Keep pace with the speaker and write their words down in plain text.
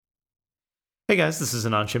Hey guys, this is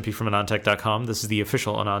Anand Shimpi from AnandTech.com. This is the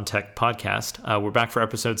official AnandTech podcast. We're back for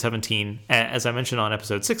episode 17. As I mentioned on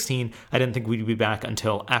episode 16, I didn't think we'd be back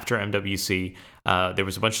until after MWC. There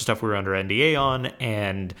was a bunch of stuff we were under NDA on,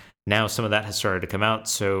 and now some of that has started to come out,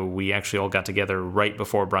 so we actually all got together right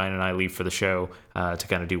before Brian and I leave for the show to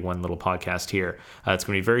kind of do one little podcast here. It's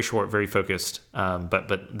going to be very short, very focused,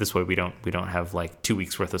 but this way we don't have like 2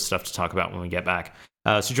 weeks worth of stuff to talk about when we get back.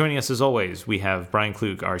 So joining us as always, we have Brian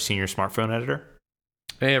Klug, our senior smartphone editor.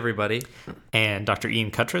 Hey everybody. And Dr. Ian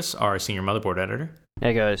Cutress, our senior motherboard editor.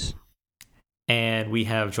 Hey guys. And we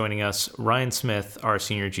have joining us Ryan Smith, our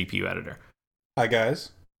senior GPU editor. Hi guys.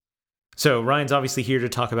 So Ryan's obviously here to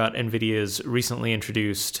talk about NVIDIA's recently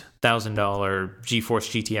introduced $1,000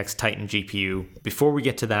 GeForce GTX Titan GPU. Before we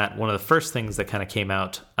get to that, one of the first things that kind of came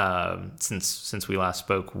out since we last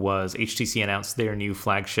spoke was HTC announced their new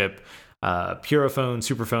flagship Purophone,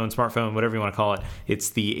 Superphone, Smartphone, whatever you want to call it.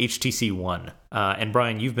 It's the HTC One. And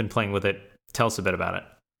Brian, you've been playing with it. Tell us a bit about it.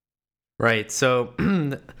 Right. So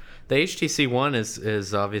the HTC One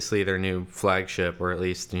is obviously their new flagship, or at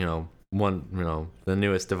least, the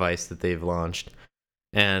newest device that they've launched.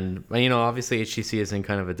 And, obviously HTC is in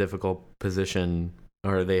kind of a difficult position,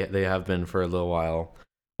 or they have been for a little while,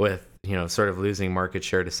 with, sort of losing market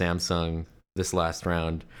share to Samsung this last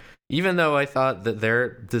round. Even though I thought that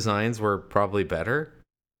their designs were probably better,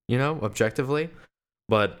 objectively.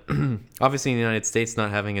 But obviously in the United States, not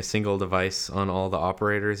having a single device on all the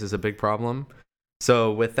operators is a big problem.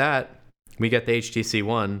 So with that, we get the HTC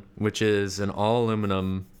One, which is an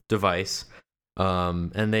all-aluminum device.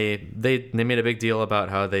 And they made a big deal about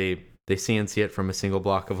how they CNC it from a single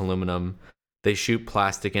block of aluminum. They shoot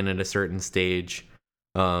plastic in at a certain stage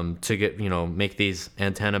to get, make these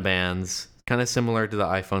antenna bands, kind of similar to the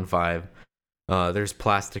iPhone 5. There's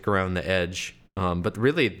plastic around the edge, but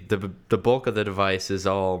really the bulk of the device is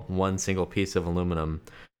all one single piece of aluminum.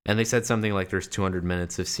 And they said something like there's 200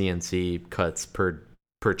 minutes of CNC cuts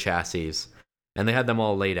per chassis, and they had them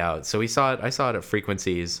all laid out. So I saw it at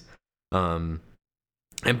Frequencies, and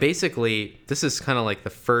basically this is kind of like the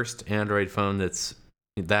first Android phone that's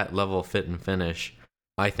that level fit and finish,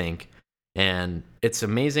 I think. And it's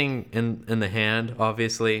amazing in the hand,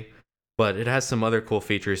 obviously. But it has some other cool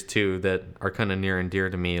features too that are kind of near and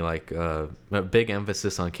dear to me, like a big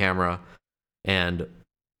emphasis on camera and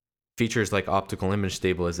features like optical image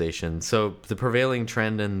stabilization. So the prevailing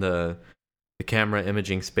trend in the camera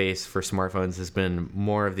imaging space for smartphones has been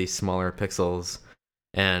more of these smaller pixels.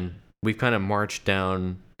 And we've kind of marched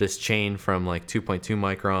down this chain from like 2.2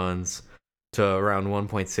 microns to around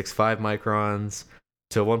 1.65 microns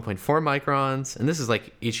to 1.4 microns. And this is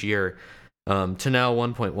like each year. To now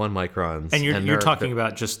 1.1 microns. And you're talking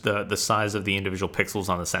about just the size of the individual pixels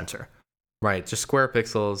on the sensor. Right, just square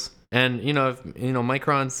pixels. And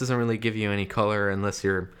microns doesn't really give you any color unless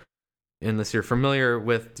you're familiar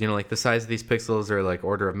with like the size of these pixels or like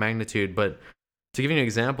order of magnitude. But to give you an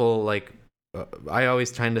example, like I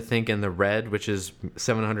always tend to think in the red, which is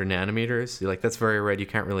 700 nanometers. Like that's very red, you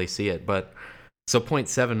can't really see it. But so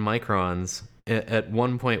 0.7 microns at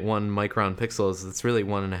 1.1 micron pixels, it's really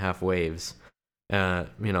 1.5 waves. And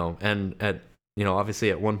at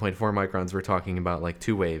obviously at 1.4 microns, we're talking about like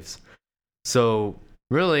 2 waves. So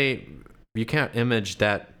really, you can't image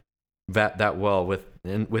that well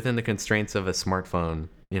within the constraints of a smartphone.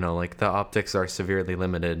 Like the optics are severely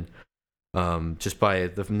limited, just by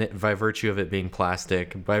virtue of it being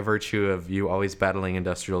plastic, by virtue of you always battling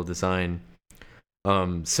industrial design.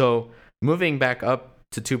 So moving back up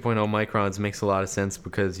to 2.0 microns makes a lot of sense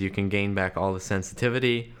because you can gain back all the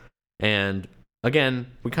sensitivity. And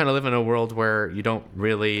again, we kind of live in a world where you don't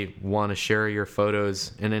really want to share your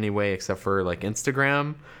photos in any way except for like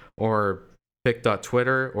Instagram or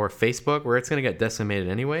pic.twitter or Facebook, where it's going to get decimated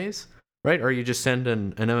anyways, right? Or you just send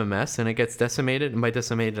an MMS and it gets decimated. And by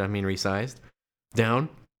decimated, I mean resized down.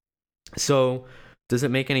 So does it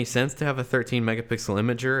make any sense to have a 13 megapixel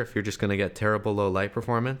imager if you're just going to get terrible low light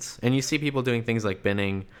performance? And you see people doing things like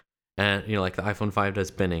binning, and like the iPhone 5 does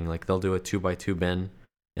binning, like they'll do a 2x2 bin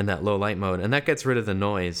in that low light mode, and that gets rid of the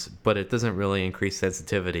noise, but it doesn't really increase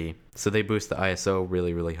sensitivity. So they boost the ISO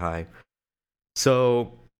really, really high.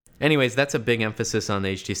 So anyways, that's a big emphasis on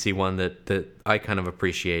the HTC One that I kind of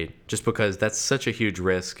appreciate, just because that's such a huge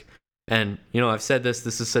risk. And I've said this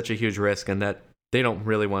is such a huge risk, and that they don't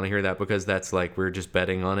really want to hear that because that's like we're just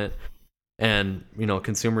betting on it. And,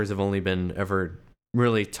 consumers have only been ever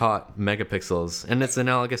really taught megapixels. And it's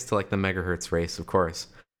analogous to like the megahertz race, of course.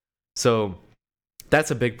 So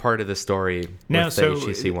that's a big part of the story with the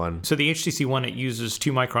HTC One. So the HTC One, it uses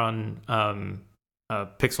 2 micron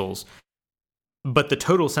pixels. But the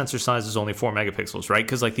total sensor size is only 4 megapixels, right?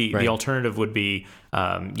 Because like the alternative would be,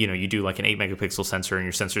 you do like an 8 megapixel sensor, and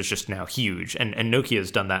your sensor is just now huge. And Nokia has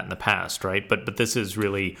done that in the past, right? But this is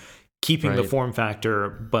really keeping the form factor,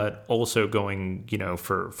 but also going,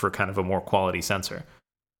 for kind of a more quality sensor.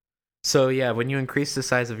 So yeah, when you increase the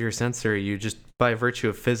size of your sensor, you just, by virtue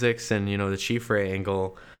of physics and the Chiffre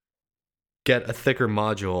angle, get a thicker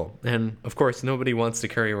module. And of course, nobody wants to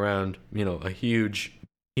carry around a huge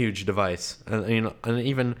device. And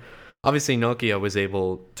even obviously Nokia was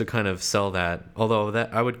able to kind of sell that. Although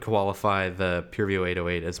that I would qualify the PureView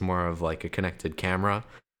 808 as more of like a connected camera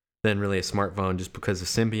than really a smartphone, just because of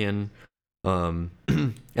Symbian. And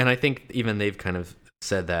I think even they've kind of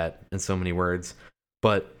said that in so many words.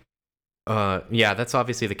 But yeah, that's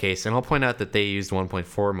obviously the case. And I'll point out that they used 1.4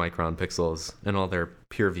 micron pixels in all their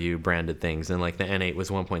PureView branded things, and like the N8 was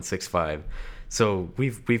 1.65. So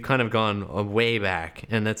we've kind of gone way back,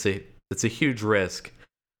 and it's a huge risk.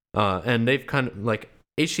 And they've kind of like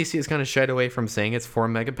HTC has kind of shied away from saying it's 4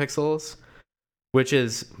 megapixels, which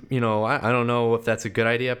is, I don't know if that's a good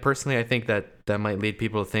idea. Personally, I think that might lead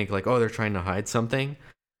people to think like, oh, they're trying to hide something.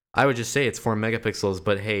 I would just say it's 4 megapixels,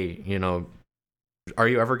 but hey, are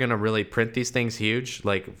you ever going to really print these things huge?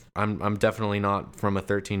 Like, I'm definitely not from a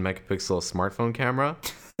 13 megapixel smartphone camera,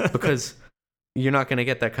 because you're not going to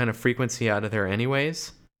get that kind of frequency out of there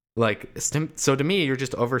anyways. Like, so to me, you're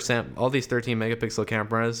just all these 13 megapixel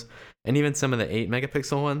cameras, and even some of the 8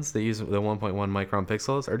 megapixel ones that use the 1.1 micron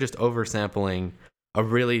pixels are just oversampling a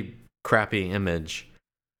really crappy image.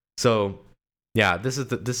 So yeah, this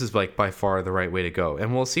is like by far the right way to go,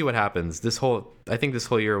 and we'll see what happens. I think this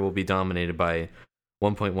whole year will be dominated by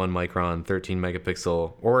 1.1 micron 13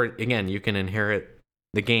 megapixel, or again, you can inherit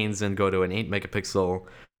the gains and go to an 8 megapixel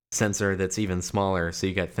sensor that's even smaller, so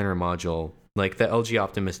you get thinner module. Like the LG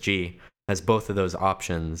Optimus G has both of those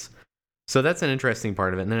options. So that's an interesting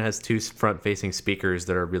part of it. And then it has two front-facing speakers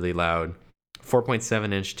that are really loud,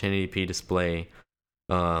 4.7-inch 1080p display,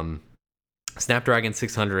 Snapdragon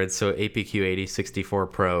 600, so APQ 8064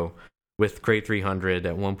 Pro with Cray 300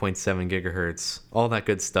 at 1.7 gigahertz, all that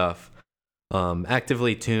good stuff.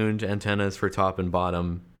 Actively tuned antennas for top and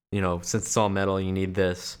bottom. Since it's all metal, you need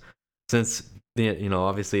this. Since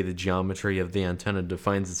obviously the geometry of the antenna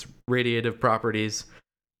defines its radiative properties,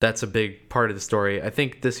 that's a big part of the story. I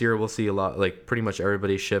think this year we'll see a lot, like pretty much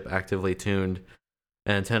everybody ship actively tuned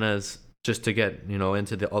antennas just to get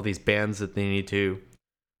into all these bands that they need to.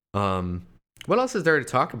 What else is there to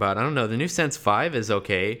talk about? I don't know. The new Sense 5 is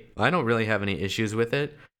okay. I don't really have any issues with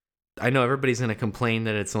it. I know everybody's going to complain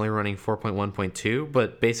that it's only running 4.1.2,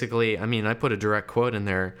 but basically, I put a direct quote in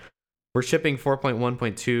there. We're shipping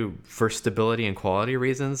 4.1.2 for stability and quality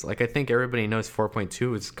reasons. Like, I think everybody knows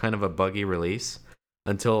 4.2 is kind of a buggy release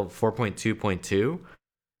until 4.2.2.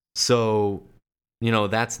 So,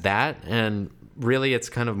 that's that. And really, it's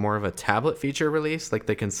kind of more of a tablet feature release. Like,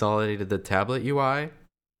 they consolidated the tablet UI.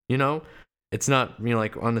 It's not,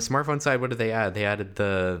 like on the smartphone side, what did they add? They added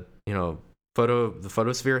the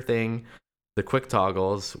photosphere thing, the quick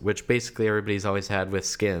toggles, which basically everybody's always had with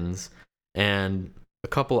skins, and a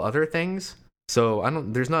couple other things. So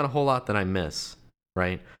there's not a whole lot that I miss,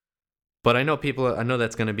 right? But I know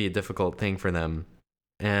that's going to be a difficult thing for them.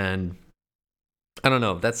 And I don't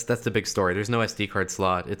know, that's the big story. There's no SD card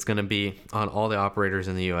slot. It's going to be on all the operators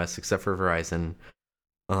in the US except for Verizon.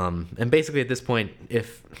 And basically at this point,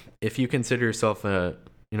 if you consider yourself an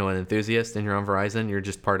enthusiast and you're on Verizon, you're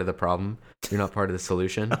just part of the problem. You're not part of the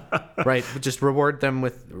solution, right? Just reward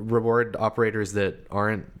operators that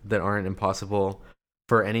aren't impossible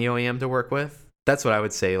for any OEM to work with. That's what I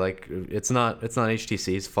would say. Like, it's not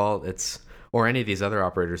HTC's fault. Or any of these other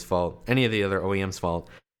operators' fault. Any of the other OEM's fault.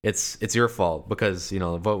 It's your fault because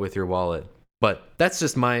vote with your wallet. But that's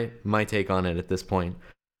just my take on it at this point.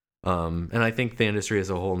 And I think the industry as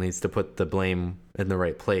a whole needs to put the blame in the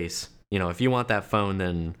right place. If you want that phone,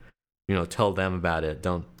 then tell them about it.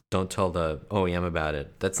 Don't tell the OEM about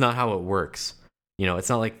it. That's not how it works. It's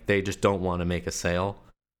not like they just don't want to make a sale.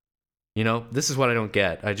 This is what I don't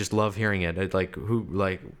get. I just love hearing it.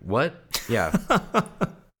 What? Yeah.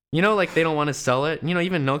 Like they don't want to sell it.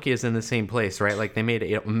 Even Nokia's in the same place, right? Like they made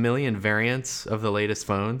a million variants of the latest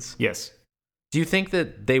phones. Yes. Do you think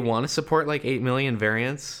that they want to support like 8 million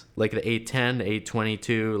variants? Like the 810, the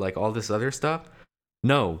 822, like all this other stuff?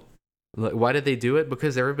 No. Why did they do it?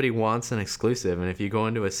 Because everybody wants an exclusive. And if you go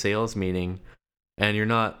into a sales meeting and you're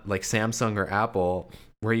not like Samsung or Apple,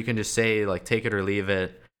 where you can just say like take it or leave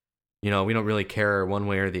it, we don't really care one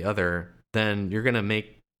way or the other, then you're going to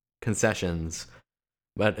make concessions.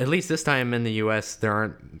 But at least this time in the US, there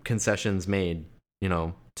aren't concessions made.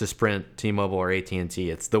 to Sprint, T-Mobile, or AT&T.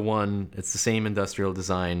 It's the same industrial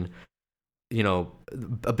design.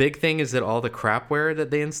 A big thing is that all the crapware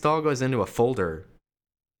that they install goes into a folder.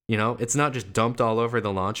 It's not just dumped all over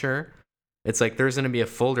the launcher. It's like there's going to be a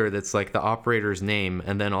folder that's like the operator's name,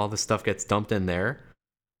 and then all the stuff gets dumped in there.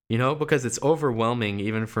 Because it's overwhelming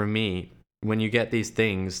even for me when you get these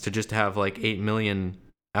things to just have like 8 million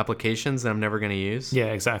applications that I'm never going to use. Yeah,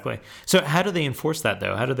 exactly. So how do they enforce that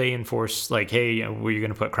though? How do they enforce like, hey, we're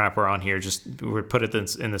going to put crapware on here, just we put it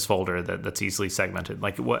in this folder that's easily segmented?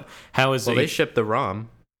 Like what? How is it? Well, they ship the ROM.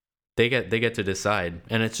 They get to decide,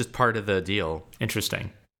 and it's just part of the deal.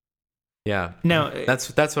 Interesting. Yeah. Now that's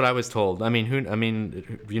what I was told. I mean,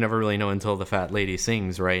 you never really know until the fat lady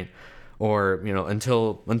sings, right? Or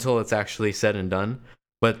until it's actually said and done.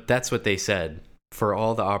 But that's what they said. For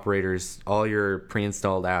all the operators, all your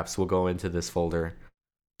pre-installed apps will go into this folder.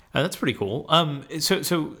 That's pretty cool.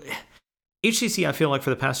 So HTC, I feel like for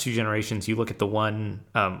the past 2 generations, you look at the One,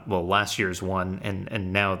 last year's One,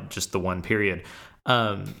 and now just the One period.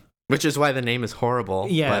 Which is why the name is horrible.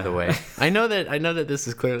 Yeah. By the way, I know that this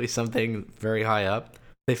is clearly something very high up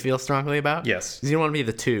they feel strongly about. Yes. You don't want to be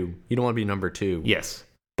the 2. You don't want to be number 2. Yes.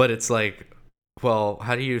 But it's like, well,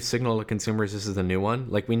 how do you signal to consumers this is the new one?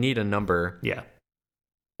 Like, we need a number. Yeah.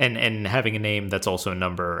 And having a name that's also a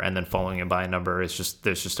number and then following it by a number there's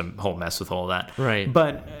just a whole mess with all of that. Right.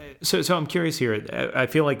 But so I'm curious here. I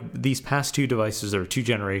feel like these past 2 devices or 2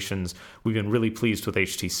 generations, we've been really pleased with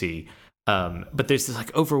HTC. But there's this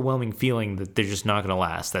like overwhelming feeling that they're just not going to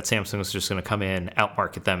last, that Samsung is just going to come in,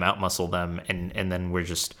 outmarket them, outmuscle them, and then we're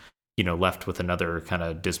just, left with another kind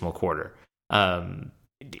of dismal quarter.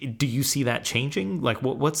 Do you see that changing? Like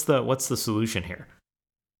what's the solution here?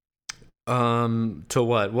 To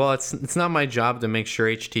what? Well, it's not my job to make sure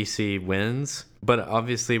HTC wins, but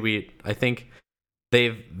obviously I think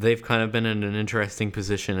they've kind of been in an interesting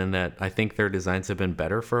position in that I think their designs have been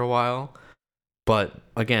better for a while. But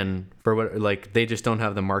again, for what, like, they just don't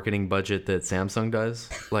have the marketing budget that Samsung does.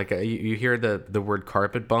 Like you hear the word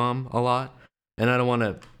carpet bomb a lot, and I don't want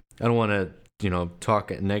to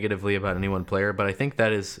talk negatively about any one player, but I think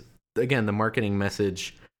that is, again, the marketing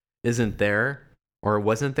message isn't there. Or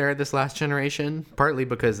wasn't there this last generation, partly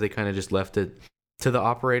because they kind of just left it to the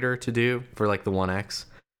operator to do for like the One X,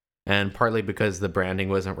 and partly because the branding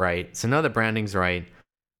wasn't right. So now the branding's right.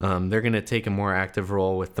 They're going to take a more active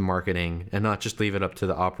role with the marketing and not just leave it up to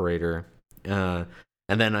the operator. And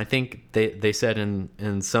then I think they said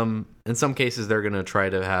in some cases they're going to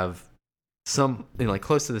try to have some like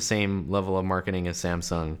close to the same level of marketing as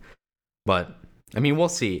Samsung, but I mean, we'll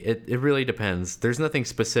see. It really depends. There's nothing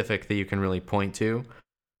specific that you can really point to,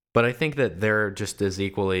 but I think that they're just as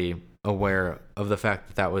equally aware of the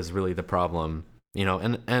fact that was really the problem,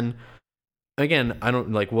 and again, I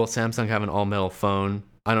don't like, will Samsung have an all metal phone?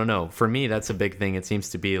 I don't know. For me, that's a big thing. It seems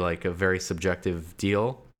to be like a very subjective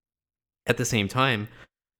deal. At the same time,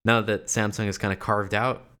 now that Samsung has kind of carved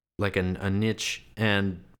out like a niche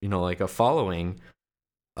and, like a following,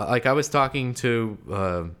 like I was talking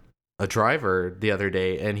to, a driver the other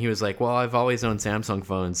day, and he was like, well, I've always owned Samsung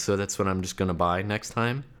phones, so that's what I'm just going to buy next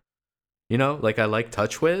time. Like I like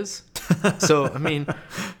TouchWiz. So, I mean,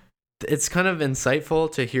 it's kind of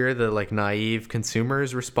insightful to hear the like naive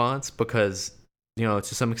consumer's response because, to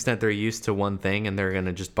some extent they're used to one thing and they're going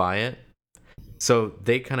to just buy it. So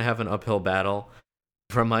they kind of have an uphill battle.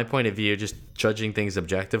 From my point of view, just judging things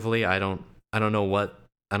objectively, I don't know what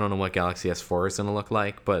Galaxy S4 is going to look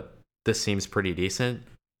like, but this seems pretty decent.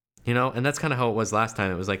 And that's kind of how it was last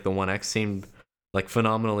time. It was like the One X seemed like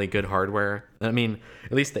phenomenally good hardware. I mean,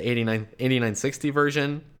 at least the 8960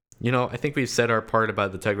 version, I think we've said our part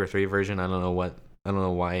about the Tegra 3 version. I don't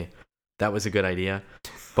know why that was a good idea,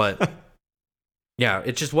 but yeah,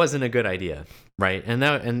 it just wasn't a good idea, right?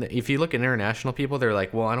 And if you look at international people, they're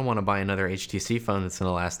like, well, I don't want to buy another HTC phone that's going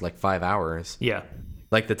to last like 5 hours. Yeah.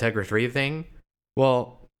 Like the Tegra 3 thing.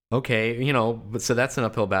 Well, okay, but so that's an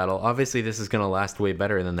uphill battle. Obviously, this is going to last way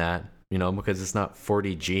better than that, because it's not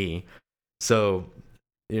 40G. So,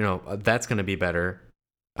 that's going to be better.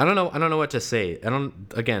 I don't know what to say.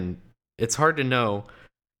 Again, it's hard to know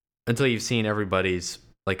until you've seen everybody's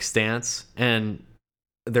like stance, and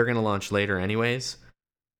they're going to launch later anyways.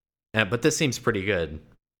 But this seems pretty good.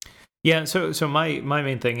 Yeah, so my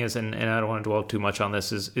main thing is, and I don't want to dwell too much on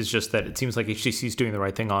this, is just that it seems like HTC is doing the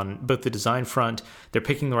right thing on both the design front. They're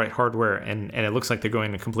picking the right hardware, and it looks like they're going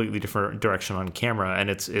in a completely different direction on camera, and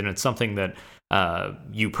it's something that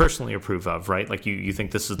you personally approve of, right? Like you think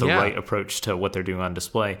this is the right approach to what they're doing on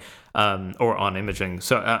display or on imaging.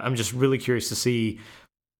 So I'm just really curious to see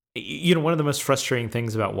one of the most frustrating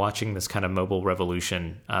things about watching this kind of mobile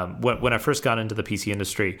revolution, when I first got into the PC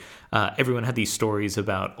industry, everyone had these stories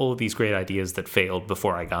about all of these great ideas that failed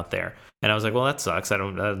before I got there. And I was like, well, that sucks. That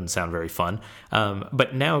doesn't sound very fun.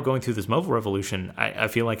 But now going through this mobile revolution, I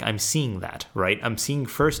feel like I'm seeing that, right? I'm seeing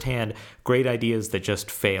firsthand great ideas that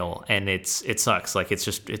just fail. And it sucks. Like,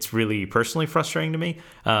 it's really personally frustrating to me.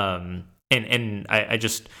 And I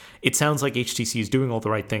just, it sounds like HTC is doing all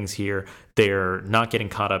the right things here. They're not getting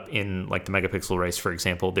caught up in like the megapixel race, for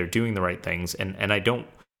example. They're doing the right things, and I don't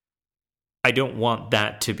want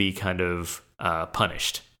that to be kind of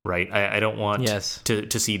punished, right? I don't want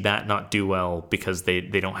to see that not do well because they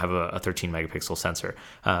don't have a 13 megapixel sensor.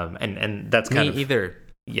 And that's kind of me either.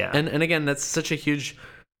 Yeah. And again, that's such a huge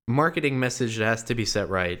marketing message that has to be set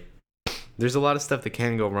right. There's a lot of stuff that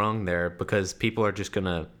can go wrong there because people are just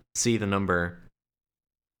gonna see the number.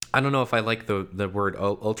 I don't know if I like the word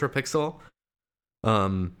ultra pixel.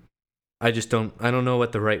 I don't know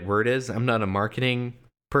what the right word is. I'm not a marketing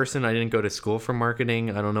person. I didn't go to school for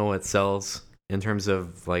marketing. I don't know what sells in terms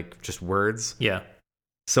of like just words. Yeah.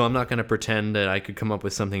 So I'm not going to pretend that I could come up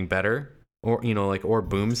with something better or or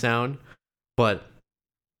boom sound, but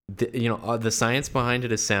the science behind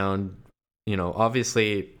it is sound.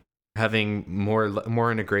 Obviously having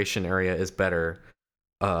more integration area is better.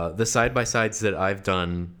 The side-by-sides that I've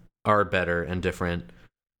done are better and different.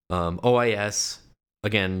 OIS,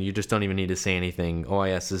 again, you just don't even need to say anything.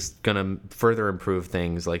 OIS is going to further improve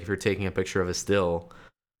things. Like if you're taking a picture of a still,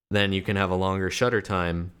 then you can have a longer shutter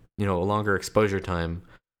time, a longer exposure time.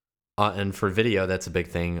 And for video, that's a big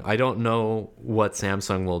thing. I don't know what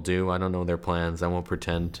Samsung will do. I don't know their plans. I won't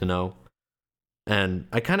pretend to know. And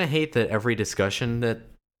I kind of hate that every discussion that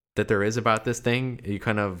there is about this thing, you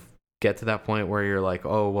kind of get to that point where you're like,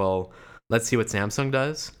 oh, well, let's see what Samsung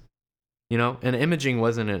does. And imaging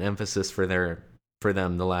wasn't an emphasis for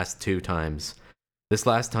them the last two times. This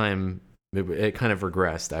last time, it kind of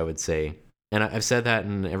regressed, I would say. And I've said that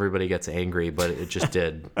and everybody gets angry, but it just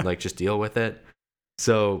did. Like, just deal with it.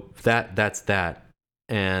 So that's that.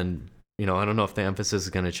 And, I don't know if the emphasis is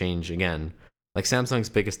going to change again. Like, Samsung's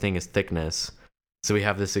biggest thing is thickness. So we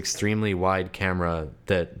have this extremely wide camera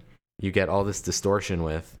that you get all this distortion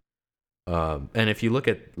with. And if you look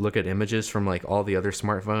at images from like all the other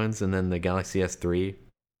smartphones and then the Galaxy S3,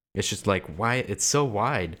 it's just like, why it's so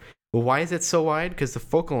wide? Well, why is it so wide? Because the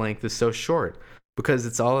focal length is so short. Because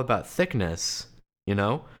it's all about thickness,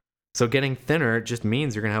 So getting thinner just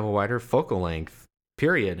means you're gonna have a wider focal length.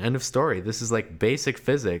 Period. End of story. This is like basic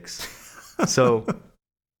physics. So,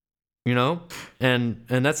 and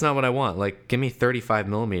that's not what I want. Like, give me 35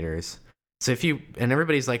 millimeters. So and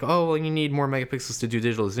everybody's like, oh, well, you need more megapixels to do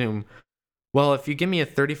digital zoom. Well, if you give me a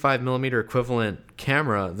 35 millimeter equivalent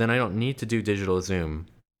camera, then I don't need to do digital zoom.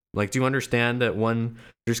 Like, do you understand that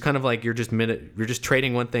there's kind of like you're just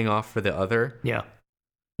trading one thing off for the other? Yeah.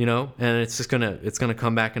 And it's gonna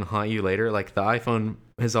come back and haunt you later. Like the iPhone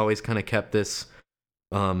has always kind of kept this.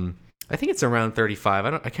 I think it's around 35.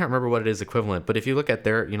 I can't remember what it is equivalent. But if you look at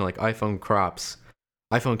their, like iPhone crops,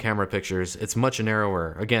 iPhone camera pictures, it's much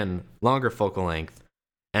narrower. Again, longer focal length,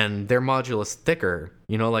 and their module is thicker.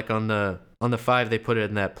 Like on the 5, they put it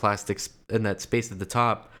in that in that space at the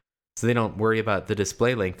top, so they don't worry about the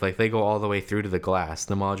display length. Like they go all the way through to the glass.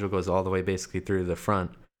 The module goes all the way basically through to the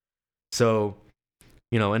front. So,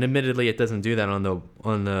 and admittedly, it doesn't do that on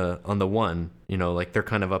the One. Like they're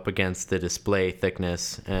kind of up against the display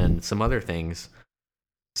thickness and some other things.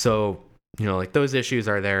 So, like those issues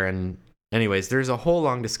are there. And anyways, there's a whole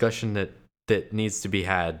long discussion that needs to be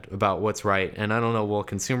had about what's right. And I don't know, will it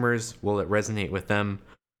resonate with them?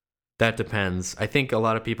 That depends. I think a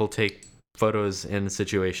lot of people take photos in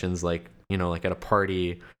situations like, like at a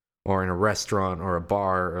party or in a restaurant or a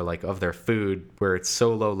bar or like of their food where it's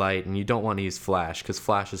so low light and you don't want to use flash because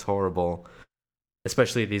flash is horrible,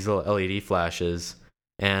 especially these little LED flashes.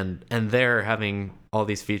 And there having all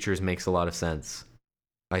these features makes a lot of sense,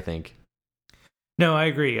 I think. No, I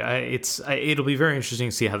agree. It'll be very interesting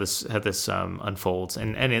to see how this unfolds,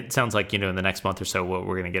 and it sounds like in the next month or so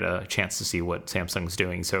we're going to get a chance to see what Samsung's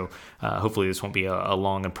doing. So hopefully this won't be a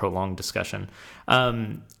long and prolonged discussion.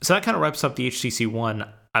 So that kind of wraps up the HTC One.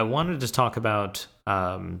 I wanted to talk about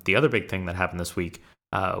the other big thing that happened this week,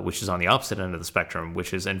 which is on the opposite end of the spectrum,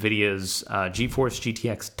 which is NVIDIA's GeForce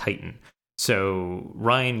GTX Titan. So,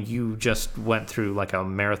 Ryan, you just went through like a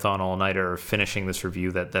marathon all-nighter finishing this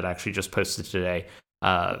review that actually just posted today.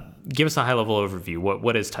 Give us a high-level overview.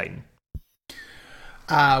 What is Titan?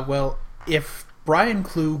 Well, if Brian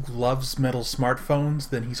Klug loves metal smartphones,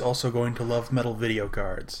 then he's also going to love metal video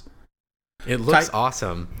cards. It looks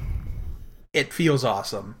awesome. It feels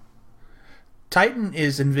awesome. Titan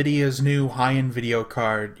is NVIDIA's new high-end video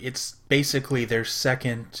card. It's basically their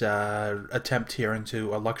second attempt here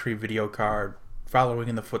into a luxury video card, following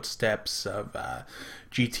in the footsteps of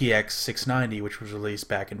GTX 690, which was released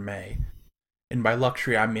back in May. And by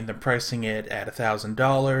luxury, I mean they're pricing it at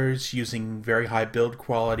 $1,000, using very high build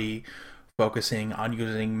quality, focusing on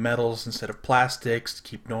using metals instead of plastics to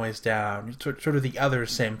keep noise down. Sort of the other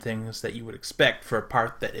same things that you would expect for a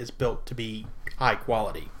part that is built to be high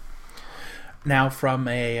quality. Now, from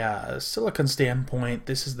a silicon standpoint,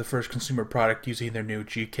 this is the first consumer product using their new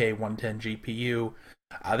GK110 GPU.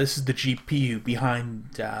 This is the GPU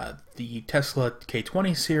behind the Tesla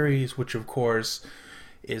K20 series, which of course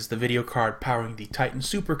is the video card powering the Titan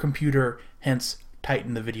supercomputer, hence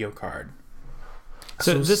Titan the video card.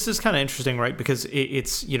 So this is kind of interesting, right? Because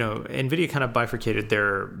it's, NVIDIA kind of bifurcated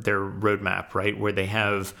their roadmap, right? Where they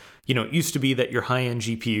have, it used to be that your high-end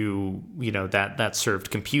GPU, that served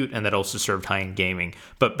compute and that also served high-end gaming.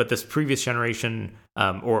 But this previous generation,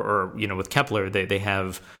 or with Kepler, they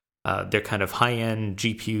have their kind of high-end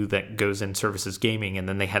GPU that goes and services gaming, and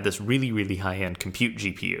then they had this really, really high-end compute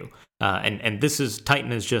GPU. And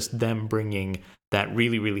Titan is just them bringing that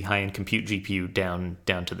really, really high-end compute GPU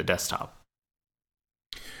down to the desktop.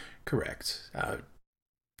 Correct.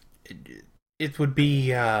 It would be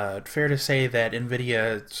fair to say that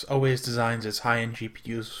NVIDIA always designs its high-end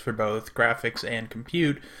GPUs for both graphics and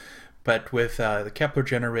compute, but with the Kepler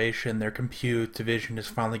generation, their compute division is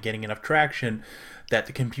finally getting enough traction that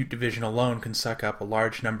the compute division alone can suck up a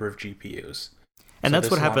large number of GPUs. And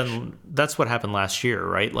that's what happened. That's what happened last year,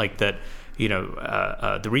 right? Like that.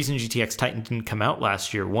 The reason GTX Titan didn't come out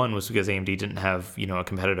last year, one, was because AMD didn't have a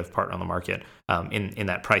competitive part on the market in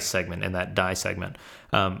that price segment, in that die segment.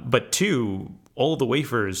 But two, all the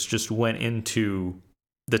wafers just went into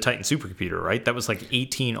the Titan supercomputer, right? That was like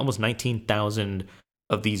almost 19,000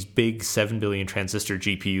 of these big 7 billion transistor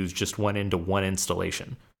GPUs just went into one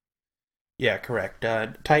installation. Yeah, correct.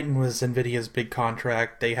 Titan was NVIDIA's big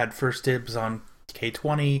contract. They had first dibs on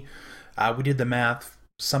K20. We did the math.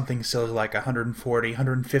 Something silly like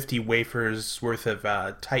 150 wafers worth of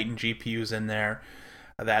Titan GPUs in there.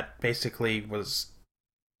 That basically was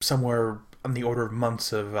somewhere on the order of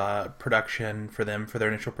months of production for them, for their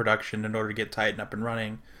initial production, in order to get Titan up and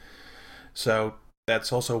running. So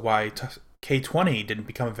that's also why K20 didn't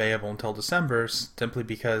become available until December, simply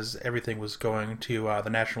because everything was going to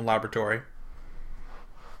the National Laboratory.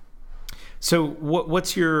 So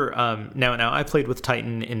what's your now I played with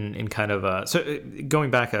Titan in kind of so going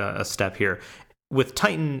back a step here, with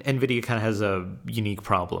Titan, NVIDIA kind of has a unique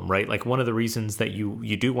problem, right? Like one of the reasons that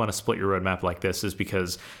you do want to split your roadmap like this is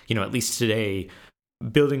because at least today,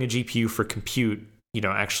 building a GPU for compute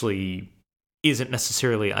actually isn't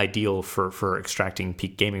necessarily ideal for extracting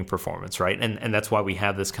peak gaming performance, right? And that's why we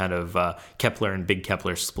have this kind of Kepler and big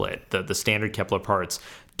Kepler split. The standard Kepler parts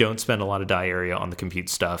don't spend a lot of die area on the compute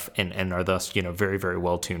stuff and are thus very, very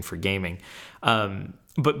well tuned for gaming.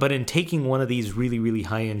 But in taking one of these really, really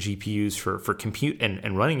high end GPUs for compute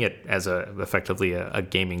and running it as effectively a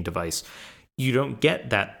gaming device, you don't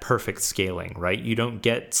get that perfect scaling, right? You don't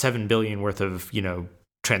get 7 billion worth of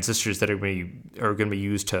transistors that are going to be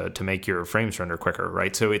used to make your frames render quicker,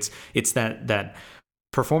 right? So it's that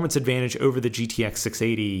performance advantage over the GTX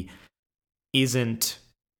 680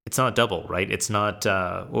 it's not double, right? It's not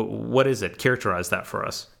what is it? Characterize that for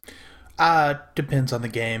us. Depends on the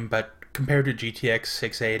game, but compared to GTX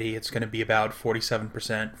 680, it's going to be about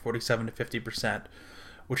 47%, 47 to 50%,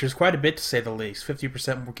 which is quite a bit to say the least.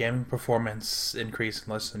 50% more gaming performance increase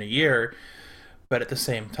in less than a year, but at the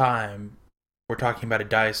same time, we're talking about a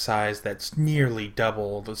die size that's nearly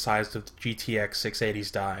double the size of the GTX 680's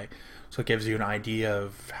die. So it gives you an idea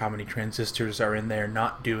of how many transistors are in there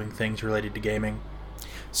not doing things related to gaming.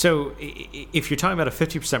 So if you're talking about a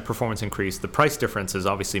 50% performance increase, the price difference is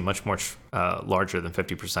obviously much more larger than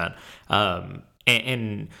 50%.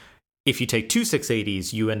 And if you take two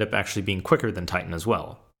 680s, you end up actually being quicker than Titan as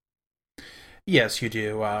well. Yes, you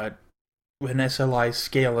do. When SLI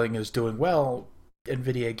scaling is doing well,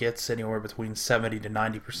 NVIDIA gets anywhere between 70 to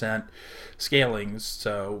 90% scaling.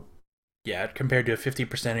 So, yeah, compared to a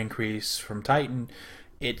 50% increase from Titan,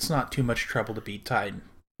 it's not too much trouble to beat Titan.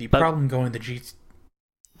 The problem going the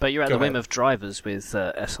But you're at the whim of drivers with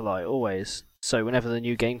SLI always. So whenever the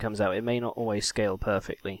new game comes out, it may not always scale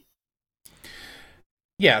perfectly.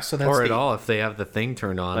 Yeah, so that's at all if they have the thing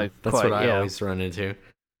turned on. That's what I always run into.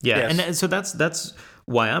 Yeah, yes. And so that's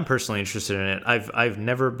why I'm personally interested in it. I've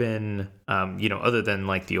never been, other than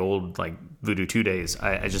like the old like Voodoo 2 days,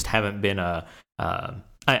 I just haven't been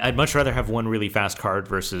I'd much rather have one really fast card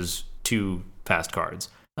versus two fast cards.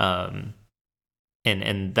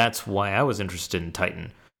 and that's why I was interested in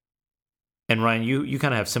Titan. And Ryan, you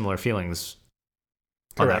kind of have similar feelings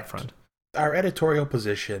on that front. Our editorial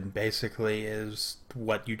position basically is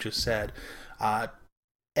what you just said.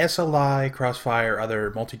 SLI, Crossfire,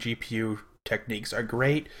 other multi-GPU techniques are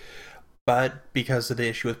great, but because of the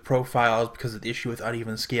issue with profiles, because of the issue with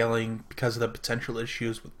uneven scaling, because of the potential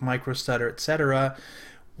issues with microstutter, etc.,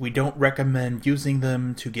 we don't recommend using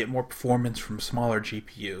them to get more performance from smaller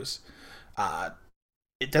GPUs.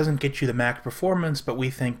 It doesn't get you the max performance, but we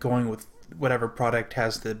think going with whatever product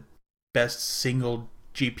has the best single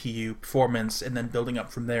GPU performance and then building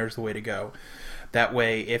up from there is the way to go. That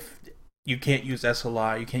way, if you can't use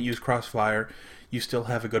SLI, you can't use Crossfire, you still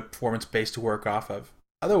have a good performance base to work off of.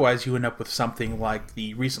 Otherwise, you end up with something like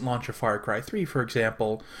the recent launch of Far Cry 3, for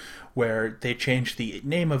example, where they changed the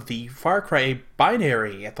name of the Far Cry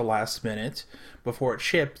binary at the last minute before it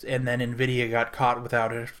shipped, and then NVIDIA got caught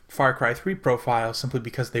without a Far Cry 3 profile simply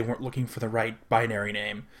because they weren't looking for the right binary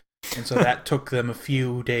name. And so that took them a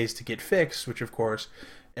few days to get fixed, which of course,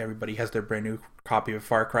 everybody has their brand new copy of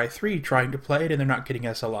Far Cry 3 trying to play it, and they're not getting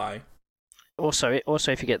SLI. Also,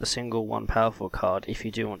 if you get the single one powerful card, if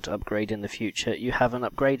you do want to upgrade in the future, you have an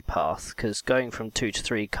upgrade path, because going from 2 to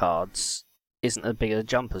 3 cards isn't as big a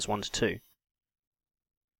jump as 1 to 2.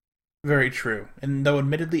 Very true. And though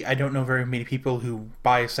admittedly I don't know very many people who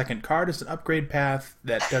buy a second card as an upgrade path,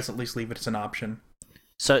 that does at least leave it as an option.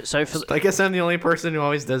 So for I guess I'm the only person who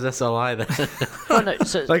always does SLI then. Oh, no,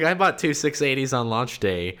 so... Like, I bought 2 680s on launch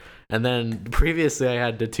day, and then previously I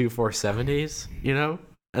had the 2 470s, you know?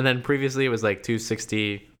 And then previously it was like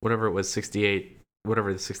 260, whatever it was, 68,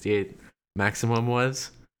 whatever the 68 maximum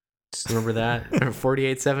was. Remember that? Or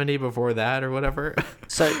 4870 before that or whatever.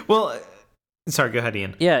 So, well, sorry, go ahead,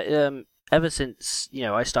 Ian. Yeah, ever since,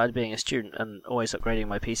 I started being a student and always upgrading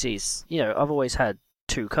my PCs, I've always had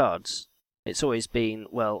 2 cards. It's always been,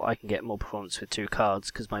 well, I can get more performance with 2 cards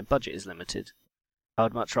because my budget is limited. I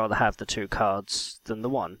would much rather have the 2 cards than the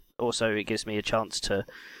 1. Also, it gives me a chance to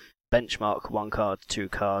benchmark 1 card, 2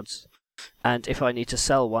 cards, and if I need to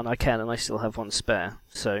sell one, I can, and I still have 1 spare.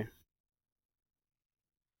 So,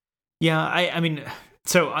 yeah, I mean,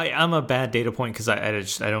 so I'm a bad data point because I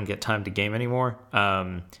don't get time to game anymore.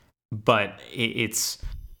 But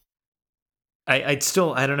I'd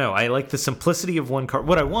still, I don't know. I like the simplicity of 1 card.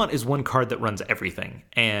 What I want is 1 card that runs everything,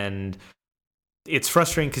 and it's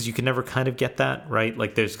frustrating because you can never kind of get that, right?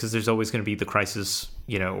 Like there's always going to be the Crysis,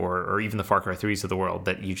 or even the Far Cry 3s of the world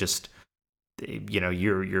that you just,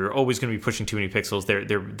 you're always going to be pushing too many pixels.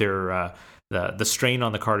 The strain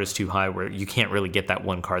on the card is too high where you can't really get that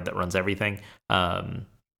 1 card that runs everything. But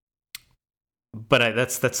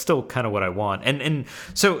that's still kind of what I want. And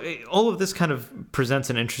so all of this kind of presents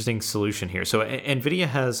an interesting solution here. So NVIDIA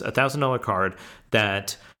has a $1,000 card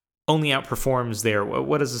that only outperforms their,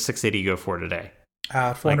 what does a 680 go for today?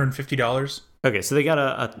 $450. Okay, so they got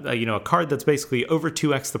a card that's basically over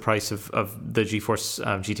 2x the price of the GeForce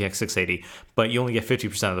GTX 680, but you only get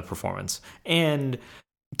 50% of the performance. And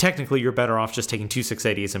technically, you're better off just taking 2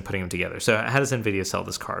 680s and putting them together. So how does NVIDIA sell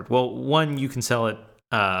this card? Well, one, you can sell it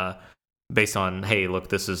based on, hey, look,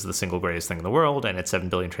 this is the single greatest thing in the world, and it's 7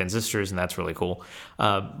 billion transistors, and that's really cool.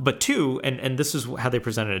 But 2, and this is how they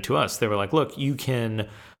presented it to us, they were like, look, you can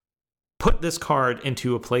put this card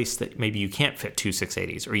into a place that maybe you can't fit 2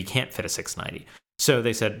 680s, or you can't fit a 690. So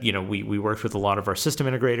they said, we worked with a lot of our system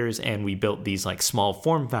integrators, and we built these like small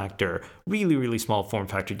form factor, really, really small form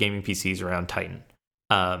factor gaming PCs around Titan.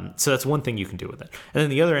 So that's one thing you can do with it. And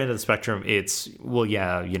then the other end of the spectrum, it's, well,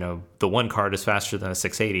 yeah, the 1 card is faster than a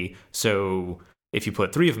 680. So if you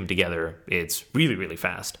put 3 of them together, it's really, really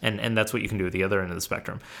fast. And that's what you can do at the other end of the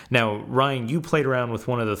spectrum. Now, Ryan, you played around with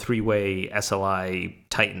one of the 3-way SLI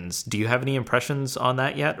Titans. Do you have any impressions on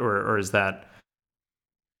that yet? Or is that...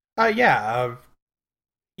 Yeah.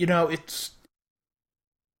 This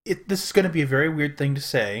is going to be a very weird thing to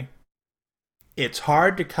say. It's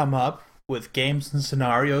hard to come up with games and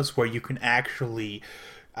scenarios where you can actually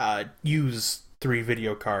use 3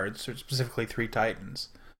 video cards, or specifically 3 Titans.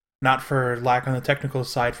 Not for lack on the technical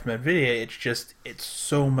side from NVIDIA, it's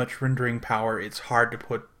so much rendering power, it's hard to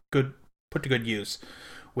put to good use.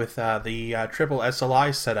 With the triple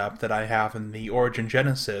SLI setup that I have in the Origin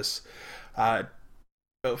Genesis,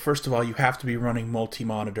 first of all, you have to be running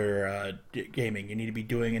multi-monitor gaming. You need to be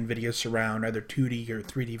doing NVIDIA Surround, either 2D or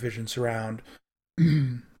 3D Vision Surround,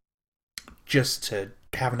 just to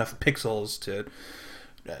have enough pixels to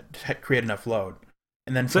create enough load.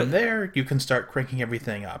 And then from there, you can start cranking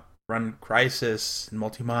everything up. Run Crysis and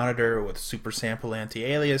multi-monitor with super sample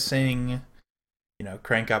anti-aliasing,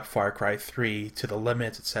 crank up Far Cry 3 to the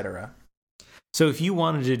limit, etc. So if you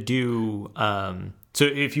wanted to do, so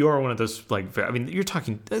if you are one of those, like, I mean, you're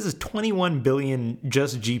talking, this is 21 billion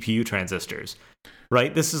just GPU transistors,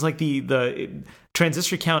 right? This is like the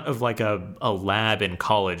transistor count of like a lab in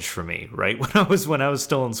college for me, right? When I was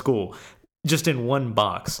still in school, just in one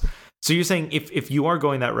box. So you're saying if you are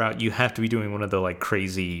going that route, you have to be doing one of the like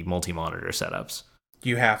crazy multi-monitor setups.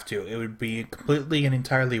 You have to. It would be completely and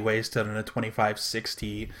entirely wasted on a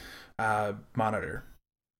 2560 monitor.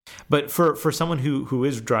 But for someone who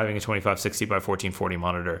is driving a 2560 by 1440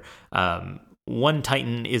 monitor, one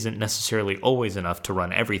Titan isn't necessarily always enough to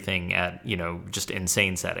run everything at, just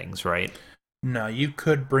insane settings, right? No, you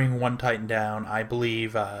could bring one Titan down. I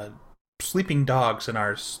believe Sleeping Dogs in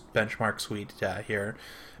our benchmark suite here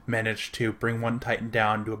managed to bring one Titan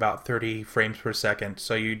down to about 30 frames per second,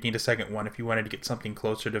 so you'd need a second one if you wanted to get something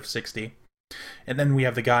closer to 60. And then we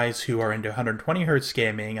have the guys who are into 120 hertz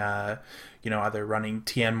gaming, either running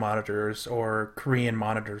TN monitors or Korean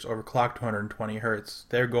monitors overclocked to 120 hertz.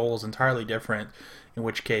 Their goal is entirely different, in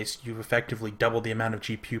which case you've effectively doubled the amount of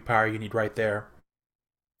GPU power you need right there.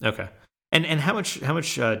 Okay. And how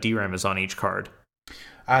much DRAM is on each card?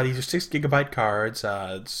 These are 6 gigabyte cards,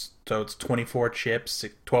 so it's 24 chips,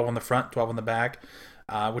 12 on the front, 12 on the back,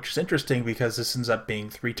 which is interesting because this ends up being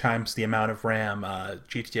 3 times the amount of RAM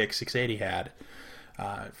GTX 680 had.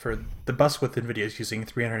 For the bus width, NVIDIA is using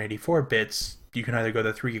 384 bits. You can either go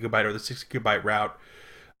the 3 gigabyte or the 6 gigabyte route.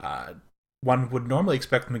 One would normally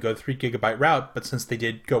expect them to go the 3 gigabyte route, but since they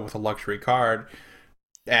did go with a luxury card,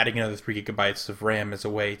 adding another 3 gigabytes of RAM is a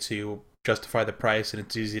way to justify the price, and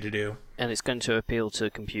it's easy to do. And it's going to appeal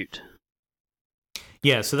to compute.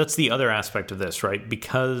 Yeah, so that's the other aspect of this, right?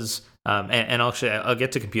 Because, and I'll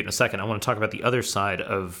get to compute in a second. I want to talk about the other side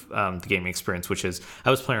of the gaming experience, which is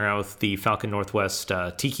I was playing around with the Falcon Northwest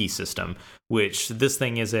Tiki system, which this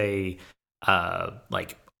thing is a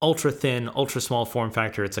like ultra thin, ultra small form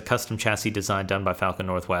factor. It's a custom chassis design done by Falcon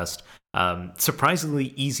Northwest.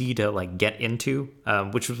 Surprisingly easy to like get into,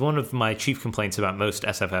 which was one of my chief complaints about most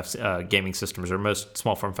SFF gaming systems or most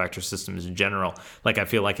small form factor systems in general. Like I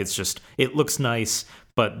feel like it looks nice,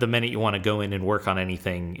 but the minute you want to go in and work on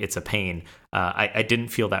anything, it's a pain. I didn't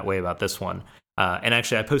feel that way about this one. And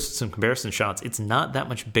actually, I posted some comparison shots. It's not that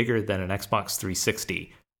much bigger than an Xbox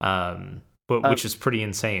 360, which is pretty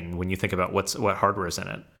insane when you think about what hardware is in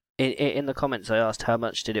it. In the comments, I asked how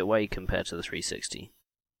much did it weigh compared to the 360.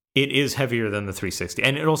 It is heavier than the 360,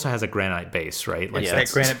 and it also has a granite base, right? Like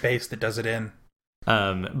that granite base that does it in.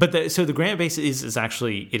 But the granite base is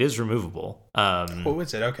actually it is removable. Oh,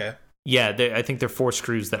 is it? Okay. Yeah, I think there are 4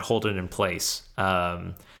 screws that hold it in place.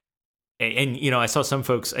 And I saw some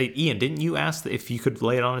folks. Ian, didn't you ask if you could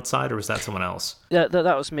lay it on its side, or was that someone else? Yeah,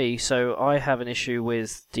 that was me. So I have an issue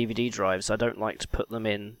with DVD drives. I don't like to put them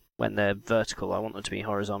in when they're vertical. I want them to be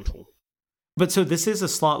horizontal. But so this is a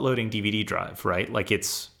slot loading DVD drive, right? Like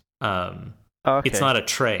it's okay. It's not a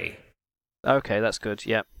tray. Okay, that's good.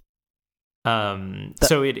 Yep.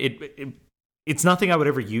 So it's nothing I would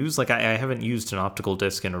ever use. Like I haven't used an optical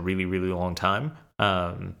disc in a really, really long time.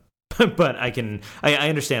 But I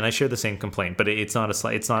understand. I share the same complaint, but it's not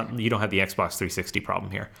you don't have the Xbox 360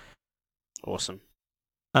 problem here. Awesome.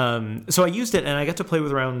 So I used it and I got to play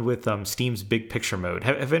around with Steam's Big Picture mode.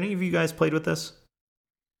 Have any of you guys played with this?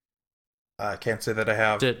 I can't say that I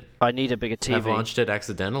have. I need a bigger TV. I've launched it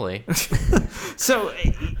accidentally. So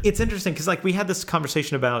it's interesting because like we had this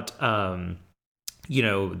conversation about the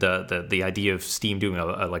idea of Steam doing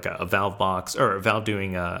a Valve box or Valve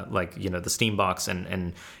doing the Steam box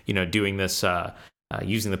and doing this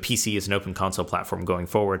using the PC as an open console platform going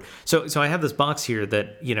forward. So I have this box here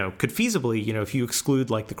that could feasibly if you exclude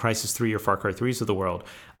like the Crysis 3 or Far Cry 3s of the world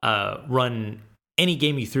run any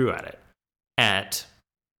game you threw at it at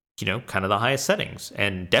kind of the highest settings,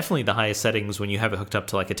 and definitely the highest settings when you have it hooked up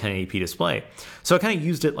to like a 1080p display. So I kind of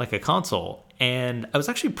used it like a console, and I was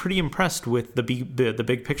actually pretty impressed with the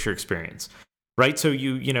big picture experience, right? So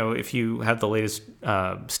if you have the latest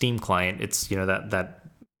Steam client, it's that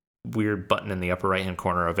weird button in the upper right hand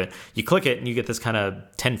corner of it. You click it and you get this kind of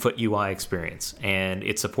 10-foot UI experience, and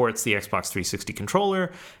it supports the Xbox 360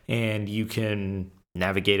 controller, and you can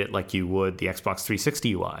navigate it like you would the Xbox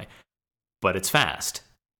 360 UI, but it's fast.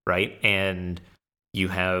 Right, and you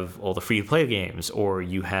have all the free-to-play games, or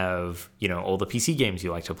you have all the PC games you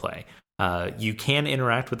like to play. You can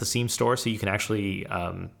interact with the Steam store, so you can actually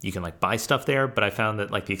buy stuff there. But I found that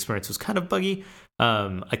like the experience was kind of buggy.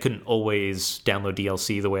 I couldn't always download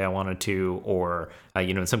DLC the way I wanted to, or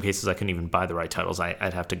in some cases I couldn't even buy the right titles.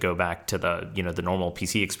 I'd have to go back to the the normal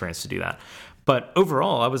PC experience to do that. But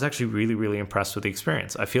overall, I was actually really, really impressed with the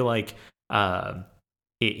experience. I feel like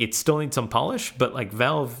it still needs some polish, but like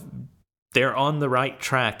Valve they're on the right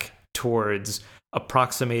track towards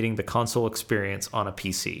approximating the console experience on a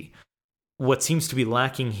PC. What seems to be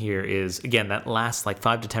lacking here is, again, that last like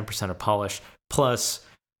 5 to 10% of polish, plus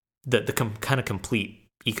the kind of complete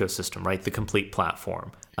ecosystem, right? The complete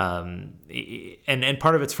platform. And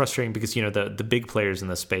part of it's frustrating because, the big players in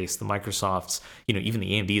the space, the Microsofts, even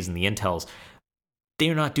the AMDs and the Intels,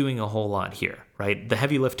 they're not doing a whole lot here, right? The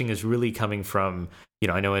heavy lifting is really coming from,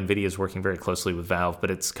 I know NVIDIA is working very closely with Valve, but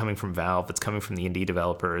it's coming from Valve, it's coming from the indie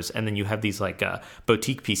developers, and then you have these like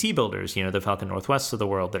boutique PC builders, the Falcon Northwests of the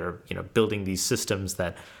world that are, building these systems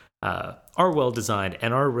that are well designed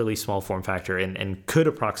and are really small form factor and could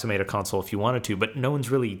approximate a console if you wanted to, but no one's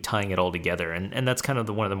really tying it all together, and that's kind of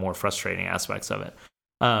one of the more frustrating aspects of it.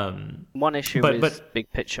 One issue is big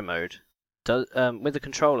picture mode. With the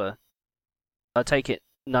controller, I take it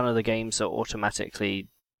none of the games are automatically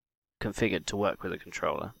configured to work with a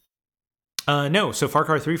controller. No, so Far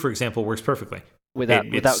Cry 3, for example, works perfectly. Without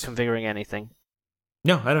configuring anything?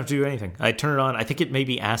 No, I don't have to do anything. I turn it on. I think it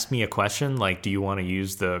maybe asked me a question, like, do you want to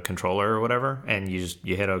use the controller or whatever? And you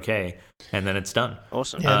hit OK, and then it's done.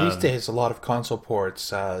 Awesome. Yeah, these days, a lot of console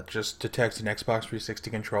ports just detects an Xbox 360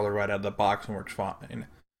 controller right out of the box and works fine.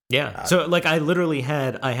 Yeah, so like I literally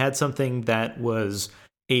had something that was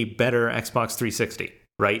a better Xbox 360,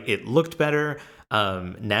 right? It looked better.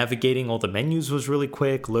 Navigating all the menus was really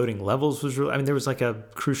quick. Loading levels was really... there was like a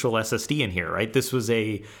crucial SSD in here, right? This was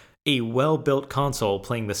a well-built console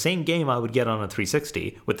playing the same game I would get on a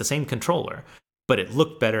 360 with the same controller, but it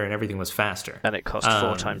looked better and everything was faster. And it cost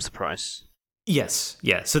 4 times the price. Yes,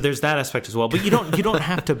 yeah. So there's that aspect as well, but you don't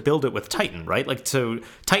have to build it with Titan, right? Like, so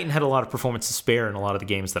Titan had a lot of performance to spare in a lot of the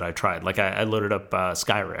games that I tried. Like I loaded up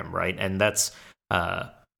Skyrim, right? And that's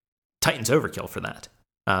Titan's overkill for that.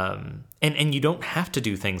 And you don't have to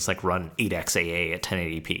do things like run 8xAA at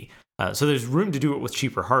 1080p. So there's room to do it with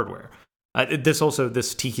cheaper hardware.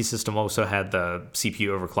 This Tiki system also had the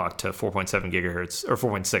CPU overclocked to 4.7 gigahertz or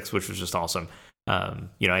 4.6, which was just awesome.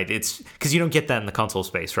 It's because you don't get that in the console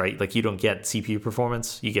space, right? Like you don't get CPU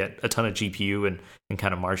performance, you get a ton of GPU and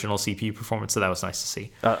kind of marginal CPU performance. So that was nice to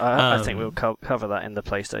see. I think we'll cover that in the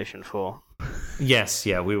PlayStation 4. Yes,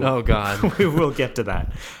 yeah, we will. Oh God, we will get to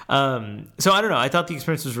that. So I don't know. I thought the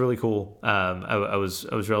experience was really cool. I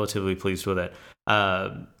was relatively pleased with it.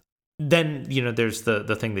 Then there's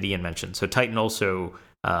the thing that Ian mentioned. So Titan also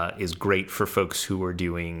is great for folks who are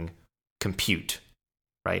doing compute,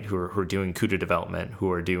 right? Who are doing CUDA development, who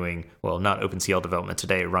are doing not OpenCL development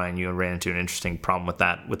today. Ryan, you ran into an interesting problem with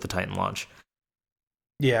that with the Titan launch.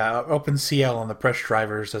 Yeah, OpenCL and the press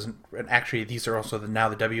drivers doesn't. And actually, these are also now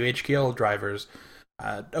the WHQL drivers.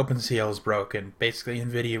 OpenCL is broken. Basically,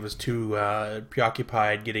 NVIDIA was too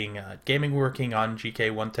preoccupied getting gaming working on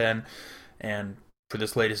GK110, and for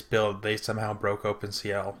this latest build, they somehow broke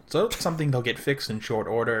OpenCL. So it's something they'll get fixed in short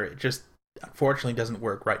order. It just unfortunately doesn't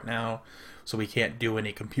work right now, so we can't do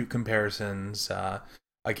any compute comparisons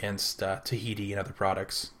against Tahiti and other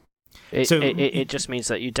products. It just means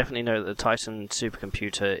that you definitely know that the Titan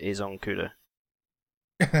supercomputer is on CUDA.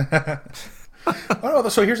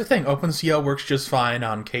 So here's the thing. OpenCL works just fine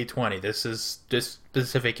on K20. This is this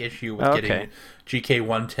specific issue with getting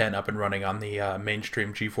GK110 up and running on the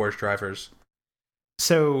mainstream GeForce drivers.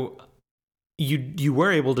 So you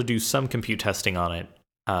were able to do some compute testing on it,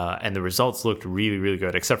 and the results looked really, really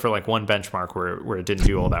good, except for like one benchmark where it didn't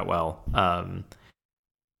do all that well.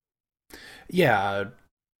 Yeah.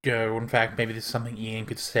 In fact, maybe this is something Ian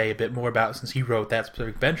could say a bit more about since he wrote that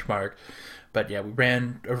specific benchmark. But yeah, we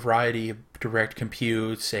ran a variety of direct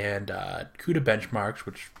computes and CUDA benchmarks,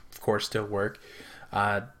 which of course still work.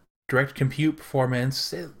 Direct compute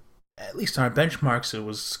performance, at least on our benchmarks, it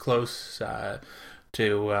was close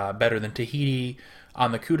to better than Tahiti.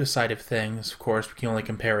 On the CUDA side of things, of course, we can only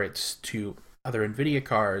compare it to other NVIDIA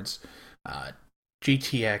cards.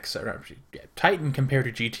 Titan compared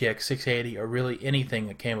to GTX 680 or really anything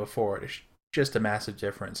that came before it is just a massive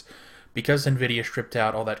difference. Because NVIDIA stripped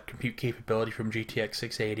out all that compute capability from GTX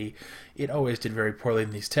 680, it always did very poorly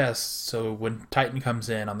in these tests, so when Titan comes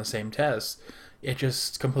in on the same test, it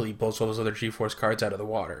just completely blows all those other GeForce cards out of the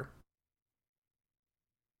water.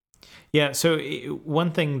 Yeah, so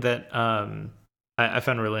one thing that I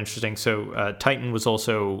found really interesting. So Titan was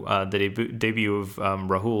also the debut of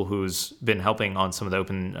Rahul, who's been helping on some of the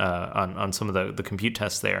on some of the compute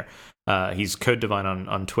tests there. He's Code Divine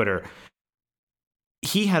on Twitter.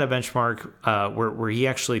 He had a benchmark where he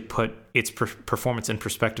actually put its performance in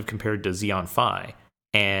perspective compared to Xeon Phi,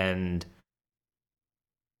 and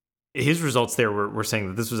his results there were saying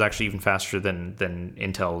that this was actually even faster than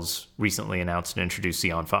Intel's recently announced and introduced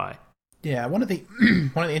Xeon Phi. Yeah, one of the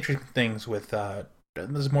interesting things with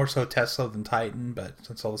this is more so Tesla than Titan, but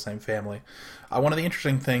it's all the same family. One of the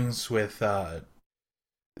interesting things with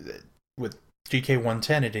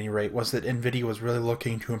GK110 at any rate was that NVIDIA was really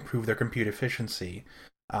looking to improve their compute efficiency.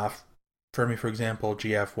 For me, for example,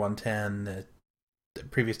 GF110, the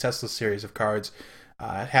previous Tesla series of cards,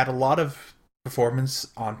 had a lot of performance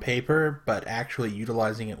on paper, but actually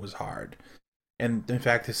utilizing it was hard. And in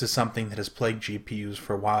fact, this is something that has plagued GPUs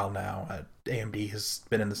for a while now. AMD has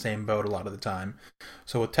been in the same boat a lot of the time.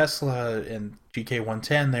 So with Tesla and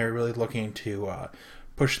GK110, they're really looking to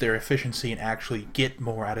push their efficiency and actually get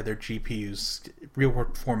more out of their GPUs,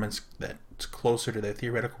 real-world performance that's closer to their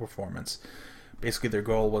theoretical performance. Basically, their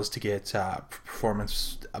goal was to get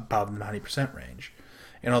performance above the 90% range.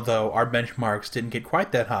 And although our benchmarks didn't get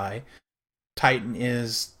quite that high, Titan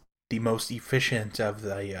is the most efficient of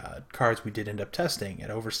the cards we did end up testing at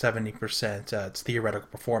over 70%. It's theoretical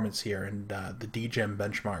performance here and the DGEM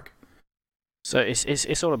benchmark. So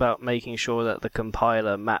it's all about making sure that the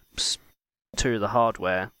compiler maps to the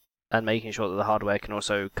hardware and making sure that the hardware can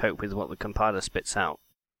also cope with what the compiler spits out.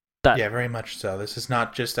 Yeah, very much so. This is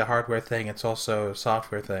not just a hardware thing, it's also a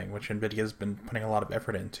software thing, which NVIDIA has been putting a lot of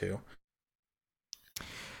effort into.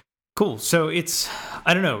 Cool. So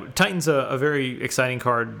I don't know. Titan's a very exciting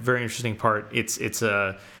card, very interesting part.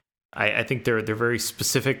 I think they're very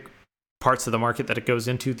specific parts of the market that it goes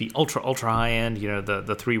into. The ultra high end,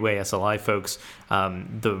 the three-way SLI folks,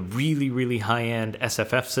 the really, really high end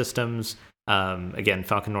SFF systems. Again,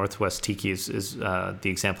 Falcon Northwest Tiki is the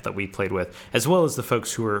example that we played with, as well as the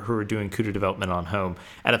folks who are doing CUDA development on home.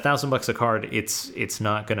 At $1,000 a card, it's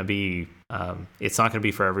not going to be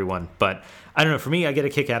for everyone. But I don't know. For me, I get a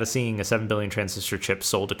kick out of seeing a 7 billion transistor chip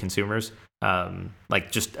sold to consumers,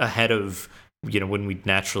 like just ahead of when we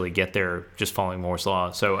naturally get there, just following Moore's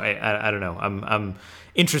law. So I don't know. I'm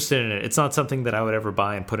interested in it. It's not something that I would ever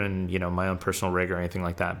buy and put in my own personal rig or anything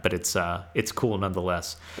like that. But it's cool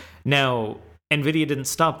nonetheless. Now, NVIDIA didn't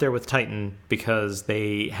stop there with Titan because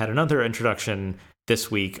they had another introduction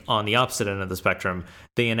this week on the opposite end of the spectrum.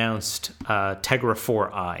 They announced Tegra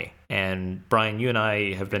 4i. And Brian, you and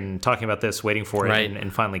I have been talking about this, waiting for it, right,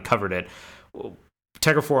 and finally covered it.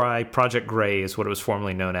 Tegra 4i, Project Gray is what it was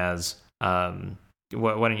formerly known as. Why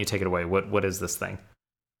don't you take it away? What is this thing?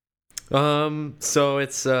 So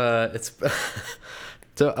it's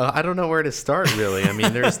So I don't know where to start, really. I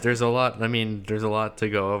mean, there's a lot. I mean, there's a lot to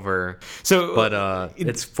go over. So, but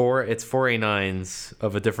it's four A9s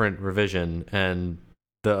of a different revision, and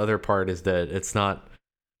the other part is that it's not.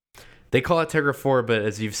 They call it Tegra 4, but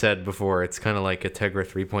as you've said before, it's kind of like a Tegra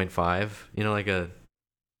 3.5. You know, like a.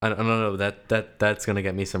 I don't know, that's gonna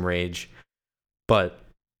get me some rage, but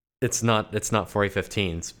it's not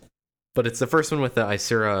 4A15s. But it's the first one with the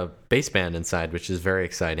Icera baseband inside, which is very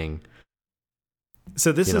exciting.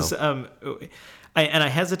 So this is, I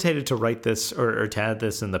hesitated to write this or to add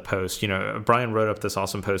this in the post. Brian wrote up this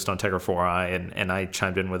awesome post on Tegra 4i, and I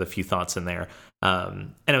chimed in with a few thoughts in there.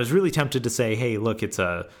 And I was really tempted to say, hey, look, it's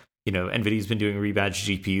NVIDIA's been doing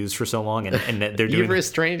rebadged GPUs for so long, and they're doing. You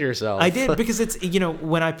restrained yourself. I did, because it's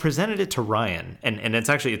when I presented it to Ryan, and it's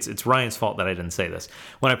actually it's Ryan's fault that I didn't say this.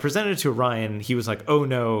 When I presented it to Ryan, he was like, "Oh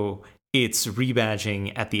no, it's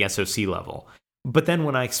rebadging at the SoC level." But then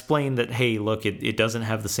when I explained that, hey, look, it doesn't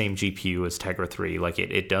have the same GPU as Tegra 3, like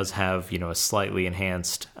it does have, a slightly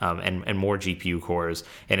enhanced and more GPU cores,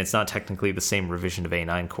 and it's not technically the same revision of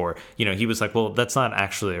A9 core, he was like, well, that's not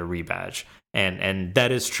actually a rebadge. And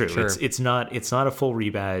that is true. Sure. It's not a full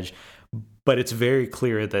rebadge, but it's very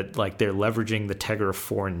clear that like they're leveraging the Tegra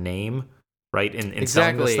 4 name, right, in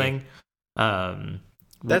selling this thing.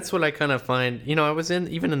 That's what I kind of find. I was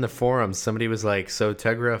even in the forums, somebody was like, so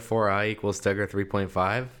Tegra 4i equals Tegra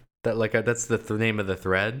 3.5? That's the name of the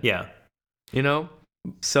thread. Yeah.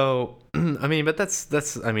 So, I mean, but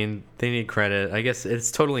that's I mean, they need credit. I guess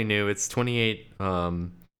it's totally new. It's 28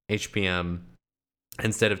 HPM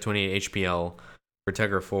instead of 28 HPL for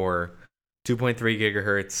Tegra 4, 2.3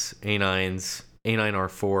 gigahertz A9s,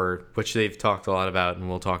 A9R4, which they've talked a lot about and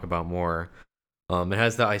we'll talk about more. It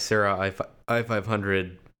has the Icera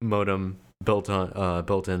i500 modem built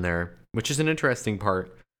in there, which is an interesting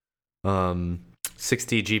part.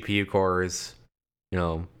 60 GPU cores,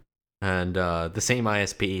 and the same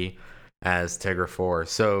ISP as Tegra 4.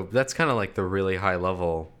 So that's kind of like the really high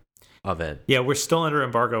level of it. Yeah, we're still under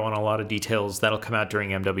embargo on a lot of details. That'll come out during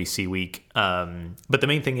MWC week. But the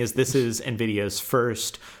main thing is this is NVIDIA's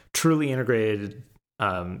first truly integrated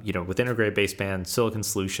with integrated baseband silicon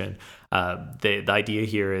solution. The idea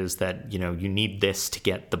here is that you need this to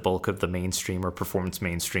get the bulk of the mainstream or performance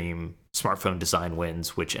mainstream smartphone design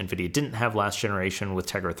wins, which NVIDIA didn't have last generation with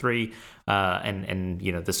Tegra 3. And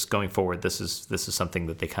this going forward, this is something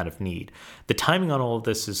that they kind of need. The timing on all of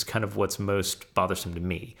this is kind of what's most bothersome to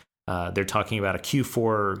me. They're talking about a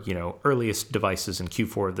Q4, earliest devices in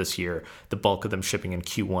Q4 of this year, the bulk of them shipping in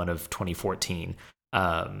Q1 of 2014.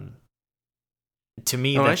 To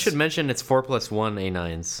me, I should mention it's 4+1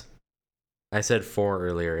 A9s. I said 4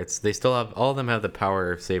 earlier. They still have, all of them have the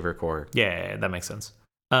power saver core. Yeah, that makes sense.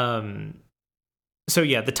 So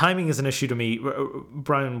yeah, the timing is an issue to me.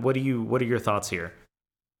 Brian, what are your thoughts here?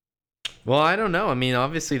 Well, I don't know. I mean,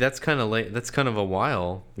 obviously that's kind of late. That's kind of a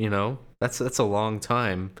while, That's a long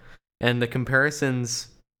time. And the comparisons,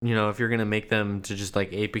 if you're going to make them to just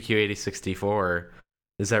like APQ 8064,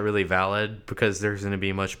 is that really valid? Because there's going to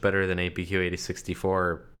be much better than APQ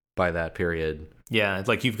 8064 by that period. Yeah, it's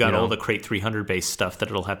like you've got all the Crate 300 based stuff that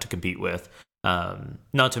it'll have to compete with.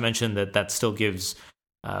 Not to mention that still gives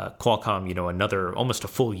Qualcomm, another almost a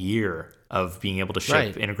full year of being able to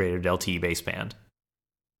ship integrated LTE baseband.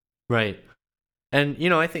 Right. And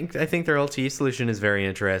I think their LTE solution is very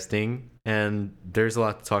interesting, and there's a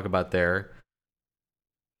lot to talk about there.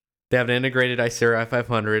 They have an integrated Icera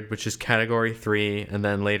i500, which is Category 3, and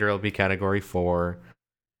then later it'll be Category 4.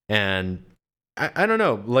 And I don't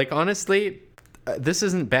know, like honestly, this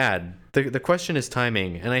isn't bad. The question is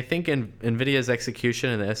timing, and I think NVIDIA's execution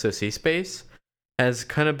in the SoC space has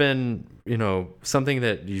kind of been, something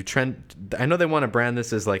that you trend. I know they want to brand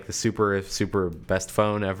this as like the super best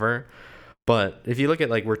phone ever, but if you look at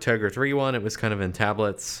like where Tegra 3 won, it was kind of in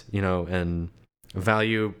tablets, and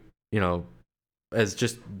value, as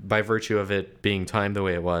just by virtue of it being timed the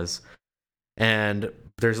way it was. And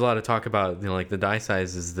there's a lot of talk about, like the die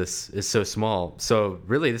size is so small. So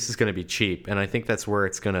really this is going to be cheap. And I think that's where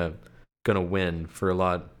it's going to win for a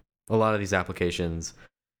lot of these applications.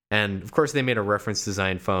 And of course they made a reference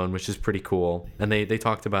design phone, which is pretty cool. And they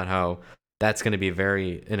talked about how that's going to be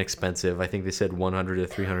very inexpensive. I think they said $100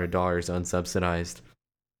 to $300 unsubsidized.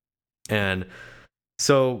 And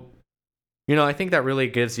so, I think that really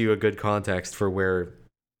gives you a good context for where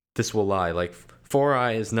this will lie. Like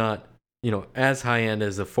 4i is not, as high end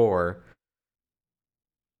as a 4,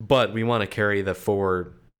 but we want to carry the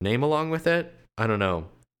 4 name along with it. I don't know.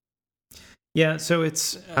 Yeah, so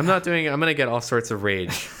it's I'm going to get all sorts of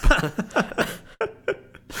rage.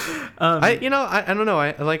 I don't know.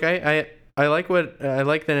 I like that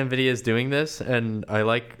NVIDIA is doing this, and I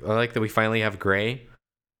like that we finally have gray.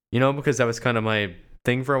 Because that was kind of my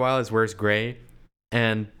thing for a while, is where's gray,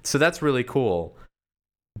 and so that's really cool.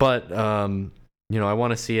 But I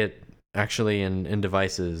want to see it actually in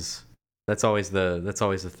devices. That's always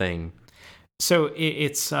the thing. So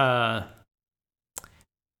it's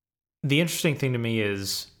the interesting thing to me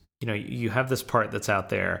is, you have this part that's out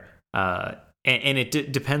there, and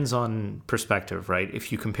it depends on perspective, right?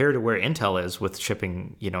 If you compare to where Intel is with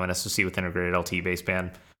shipping, an SoC with integrated LTE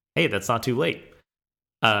baseband, hey, that's not too late.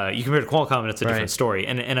 You compare to Qualcomm, and it's a different story.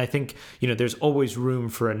 And I think, there's always room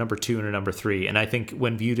for a number 2 and a number 3. And I think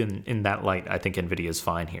when viewed in that light, I think NVIDIA is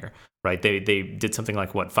fine here, right? They did something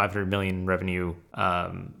like, $500 million revenue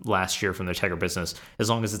last year from their Tegra business.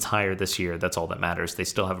 As long as it's higher this year, that's all that matters. They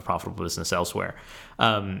still have a profitable business elsewhere.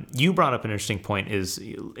 You brought up an interesting point is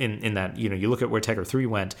in that, you look at where Tegra 3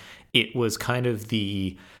 went, it was kind of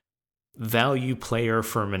the value player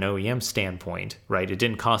from an OEM standpoint, right? It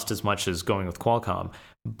didn't cost as much as going with Qualcomm,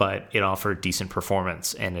 but it offered decent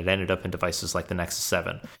performance, and it ended up in devices like the Nexus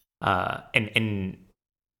 7. And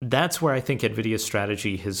that's where I think NVIDIA's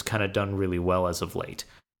strategy has kind of done really well as of late.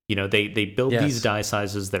 They build these die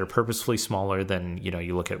sizes that are purposefully smaller than,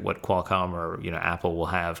 you look at what Qualcomm or, Apple will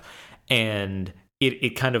have. And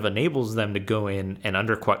it kind of enables them to go in and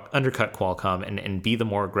undercut Qualcomm and be the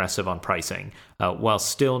more aggressive on pricing, while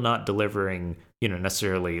still not delivering,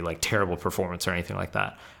 necessarily like terrible performance or anything like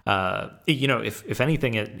that. If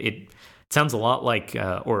anything, it sounds a lot like,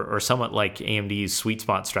 or somewhat like AMD's sweet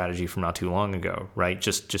spot strategy from not too long ago, right?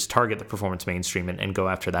 Just target the performance mainstream and go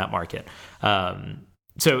after that market.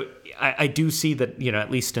 So I do see that,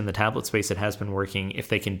 at least in the tablet space, it has been working. If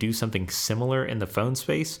they can do something similar in the phone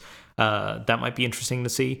space, that might be interesting to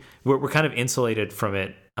see. We're kind of insulated from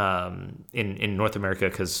it in North America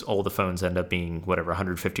because all the phones end up being whatever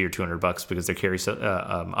 $150 or $200 because they're carrier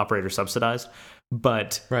operator subsidized.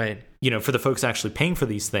 But for the folks actually paying for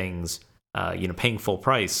these things, paying full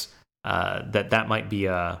price, that might be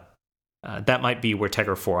where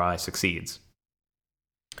Tegra 4i succeeds.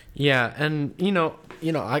 Yeah, and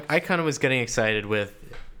I kind of was getting excited with,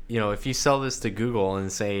 if you sell this to Google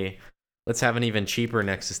and say, let's have an even cheaper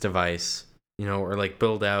Nexus device, or like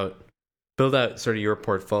build out sort of your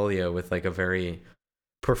portfolio with like a very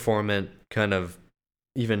performant, kind of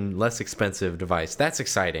even less expensive device. That's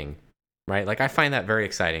exciting, right? Like I find that very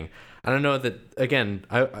exciting. I don't know that, again,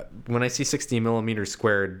 when I see 60 millimeters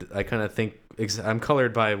squared, I kind of think I'm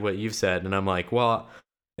colored by what you've said, and I'm like, well,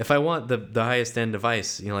 if I want the highest end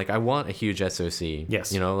device, like I want a huge SoC.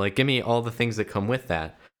 Yes. Like give me all the things that come with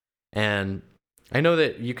that. And I know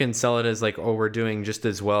that you can sell it as like, oh, we're doing just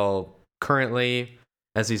as well currently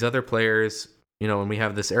as these other players, and we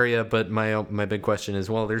have this area. But my big question is,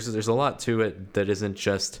 well, there's a lot to it that isn't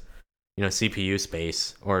just, CPU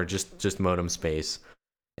space or just modem space.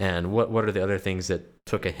 And what are the other things that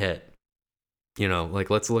took a hit? Like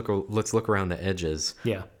let's look around the edges.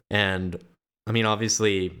 Yeah. And I mean,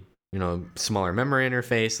 obviously, smaller memory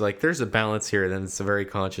interface. Like there's a balance here. Then it's a very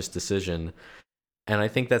conscious decision. And I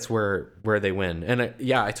think that's where they win. And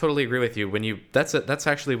I totally agree with you. That's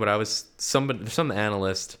actually what I was. Some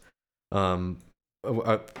analyst. I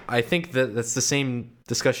think that's the same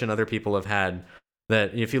discussion other people have had.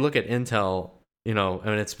 That if you look at Intel, I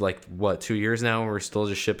mean, it's like what 2 years now, and we're still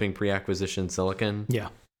just shipping pre-acquisition silicon. Yeah.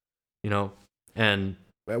 And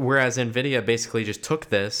whereas NVIDIA basically just took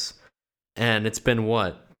this, and it's been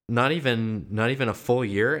what, not even a full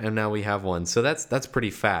year, and now we have one. So that's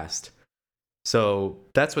pretty fast. So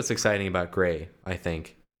that's what's exciting about Gray, I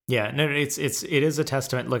think. Yeah, no, it is a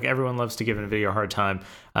testament. Look, everyone loves to give NVIDIA a hard time,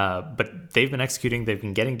 but they've been executing. They've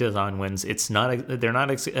been getting design wins. They're not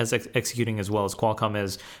executing as well as Qualcomm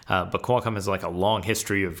is, but Qualcomm has like a long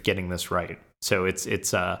history of getting this right. So it's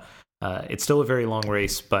still a very long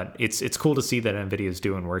race, but it's cool to see that NVIDIA is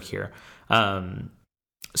doing work here. So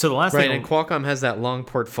the last thing, and Qualcomm has that long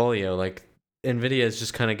portfolio. Like NVIDIA is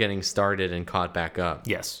just kind of getting started and caught back up.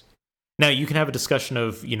 Yes. Now, you can have a discussion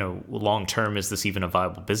of, long term, is this even a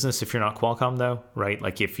viable business if you're not Qualcomm, though, right?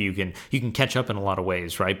 Like if you can catch up in a lot of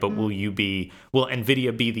ways, right? But will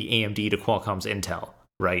NVIDIA be the AMD to Qualcomm's Intel,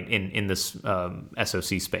 right? In this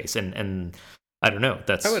SoC space, and I don't know.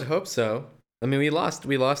 I would hope so. I mean, we lost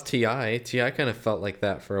TI. TI kind of felt like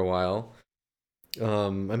that for a while. I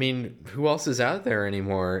mean, who else is out there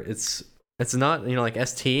anymore? It's not like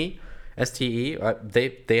STE.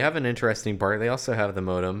 They have an interesting part. They also have the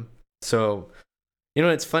modem. So,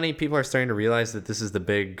 it's funny. People are starting to realize that this is the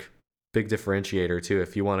big differentiator too.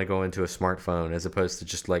 If you want to go into a smartphone, as opposed to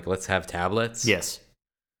just like let's have tablets. Yes.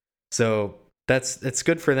 So it's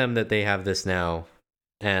good for them that they have this now,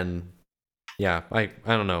 and yeah, I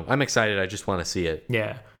don't know. I'm excited. I just want to see it.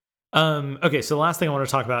 Yeah. Okay, so the last thing I want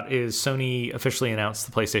to talk about is Sony officially announced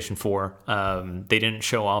the PlayStation 4. They didn't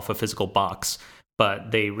show off a physical box,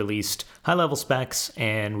 but they released high-level specs,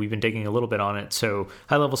 and we've been digging a little bit on it. So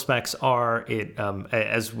high-level specs are,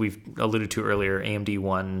 as we've alluded to earlier, AMD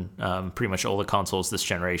won pretty much all the consoles this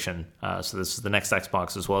generation. So this is the next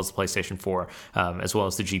Xbox, as well as the PlayStation 4, as well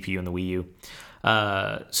as the GPU and the Wii U.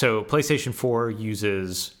 So PlayStation 4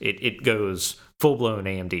 it goes full-blown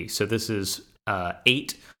AMD. So this is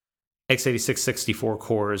 8 x86 64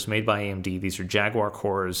 cores made by AMD. These are Jaguar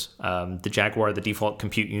cores. The default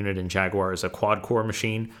compute unit in Jaguar is a quad-core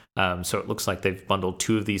machine. So it looks like they've bundled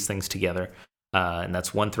two of these things together. And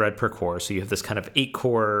that's one thread per core. So you have this kind of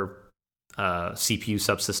 8-core CPU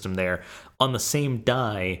subsystem there. On the same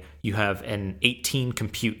die, you have an 18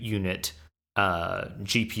 compute unit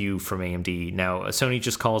GPU from AMD. Now, Sony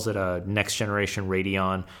just calls it a next-generation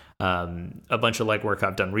Radeon. A bunch of legwork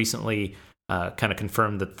I've done recently kind of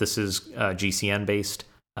confirmed that this is GCN based.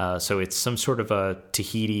 So it's some sort of a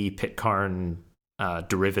Tahiti Pitcairn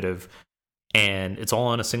derivative, and it's all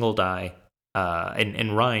on a single die.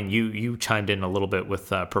 And Ryan, you chimed in a little bit with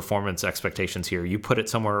performance expectations here. You put it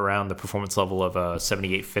somewhere around the performance level of a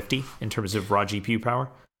 7850 in terms of raw GPU power.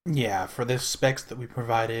 Yeah, for the specs that we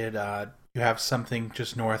provided, you have something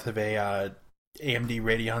just north of a AMD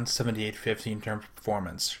Radeon 7850 in terms of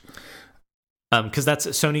performance. Because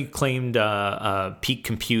Sony claimed peak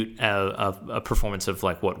compute a performance of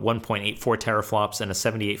like 1.84 teraflops, and a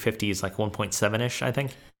 7850 is like 1.7ish, I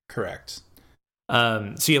think. Correct.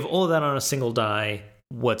 So you have all of that on a single die.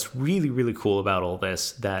 What's really, really cool about all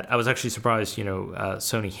this, that I was actually surprised,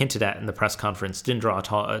 Sony hinted at in the press conference, didn't draw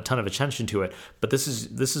a ton of attention to it, but this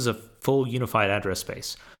is a full unified address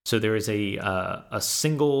space. So there is a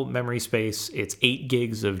single memory space. It's 8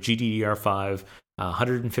 gigs of GDDR5,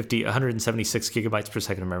 176 gigabytes per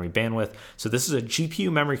second of memory bandwidth. So this is a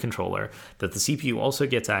GPU memory controller that the CPU also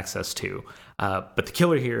gets access to. But the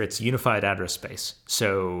killer here, it's unified address space.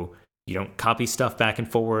 So you don't copy stuff back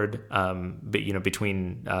and forward, but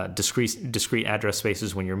between discrete address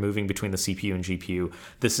spaces when you're moving between the CPU and GPU.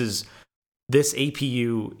 This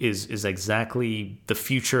APU is exactly the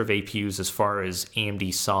future of APUs as far as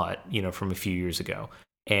AMD saw it, from a few years ago.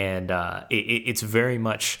 and it's very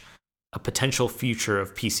much a potential future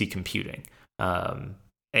of PC computing.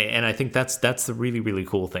 And I think that's the really, really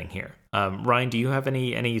cool thing here. Ryan, do you have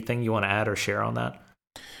anything you want to add or share on that?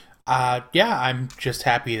 Yeah, I'm just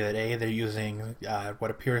happy that A, they're using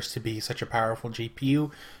what appears to be such a powerful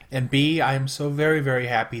GPU, and B, I'm so very, very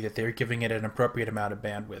happy that they're giving it an appropriate amount of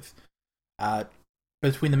bandwidth.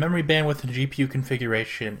 Between the memory bandwidth and GPU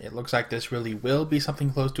configuration, it looks like this really will be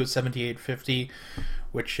something close to a 7850,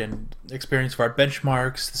 which in experience of our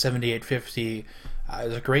benchmarks, the 7850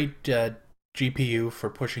 is a great GPU for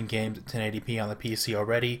pushing games at 1080p on the PC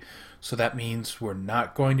already, so that means we're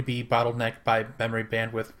not going to be bottlenecked by memory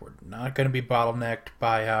bandwidth, we're not going to be bottlenecked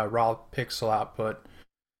by raw pixel output.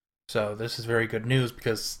 So this is very good news,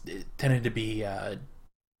 because it tended to be a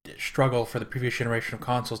struggle for the previous generation of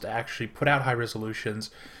consoles to actually put out high resolutions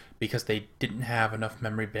because they didn't have enough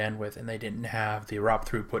memory bandwidth and they didn't have the raw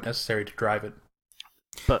throughput necessary to drive it.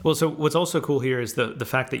 Well, so what's also cool here is the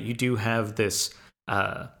fact that you do have this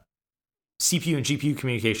CPU and GPU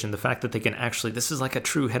communication, the fact that they can actually, this is like a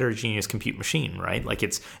true heterogeneous compute machine, right? Like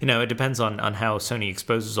it's, it depends on how Sony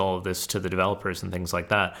exposes all of this to the developers and things like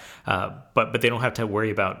that. But they don't have to worry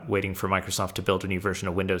about waiting for Microsoft to build a new version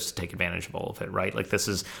of Windows to take advantage of all of it, right? Like this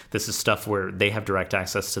is stuff where they have direct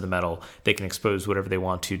access to the metal. They can expose whatever they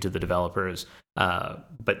want to the developers.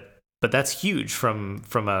 But that's huge from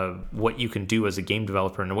what you can do as a game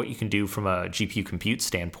developer and what you can do from a GPU compute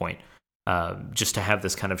standpoint. Just to have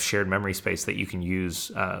this kind of shared memory space that you can use,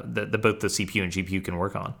 that both the CPU and GPU can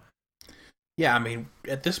work on. Yeah, I mean,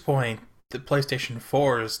 at this point, the PlayStation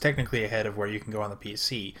 4 is technically ahead of where you can go on the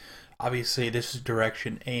PC. Obviously, this is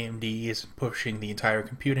direction AMD is pushing the entire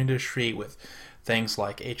compute industry with things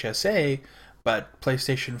like HSA, but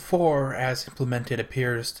PlayStation 4, as implemented,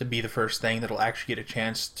 appears to be the first thing that'll actually get a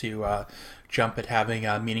chance to jump at having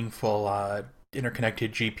a meaningful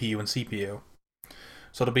interconnected GPU and CPU.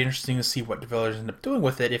 So it'll be interesting to see what developers end up doing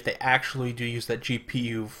with it, if they actually do use that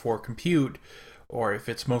GPU for compute, or if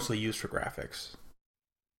it's mostly used for graphics.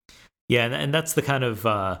 Yeah, and that's the kind of,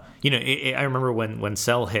 I remember when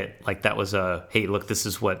Cell hit, like that was hey, look, this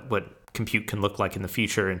is what compute can look like in the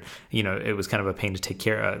future, and, it was kind of a pain to take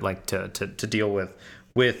care of, like to deal with.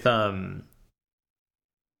 With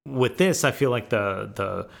this, I feel like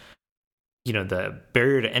the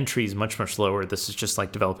barrier to entry is much, much lower. This is just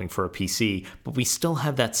like developing for a PC, but we still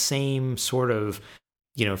have that same sort of,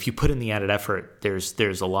 if you put in the added effort,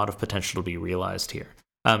 there's a lot of potential to be realized here.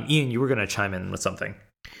 Ian, you were going to chime in with something.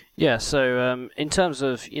 Yeah, so in terms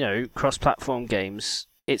of, cross-platform games,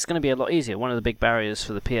 it's going to be a lot easier. One of the big barriers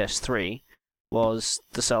for the PS3 was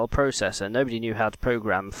the Cell processor. Nobody knew how to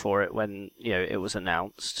program for it when, it was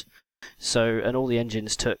announced. So, and all the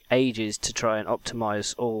engines took ages to try and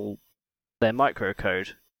optimize all their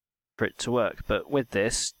microcode for it to work. But with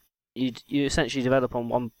this, you essentially develop on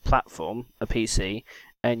one platform, a PC,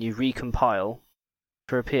 and you recompile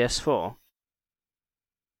for a PS4.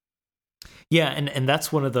 Yeah, and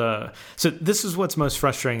that's one of the... So this is what's most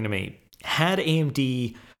frustrating to me. Had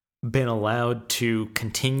AMD been allowed to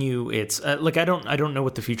continue its... I don't know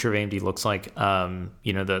what the future of AMD looks like. The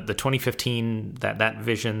 2015, that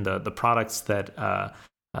vision, the products that...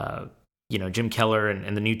 Jim Keller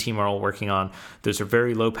and the new team are all working on. Those are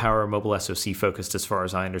very low power mobile SoC focused, as far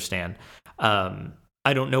as I understand.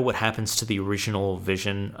 I don't know what happens to the original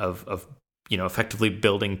vision of effectively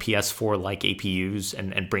building PS4 like APUs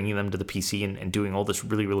and bringing them to the PC and doing all this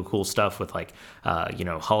really, really cool stuff with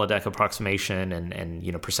holodeck approximation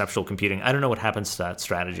and perceptual computing. I don't know what happens to that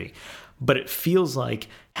strategy, but it feels like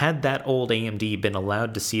had that old AMD been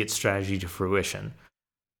allowed to see its strategy to fruition,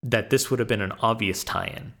 that this would have been an obvious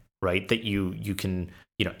tie-in. Right, that you can,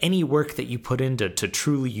 any work that you put into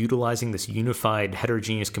truly utilizing this unified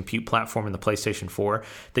heterogeneous compute platform in the PlayStation 4,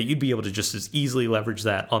 that you'd be able to just as easily leverage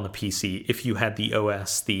that on the PC if you had the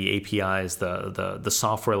OS, the APIs, the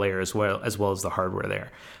software layer as well as the hardware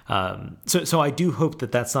there. So I do hope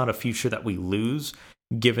that that's not a future that we lose,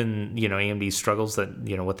 given AMD's struggles that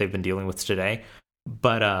what they've been dealing with today.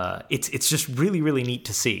 But it's just really, really neat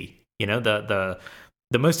to see.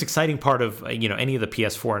 The most exciting part of any of the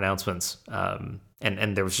PS4 announcements,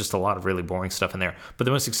 and there was just a lot of really boring stuff in there. But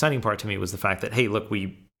the most exciting part to me was the fact that, hey, look,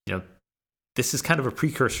 this is kind of a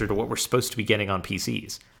precursor to what we're supposed to be getting on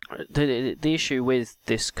PCs. The issue with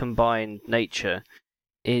this combined nature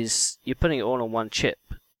is you're putting it all on one chip,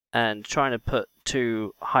 and trying to put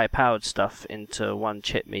two high-powered stuff into one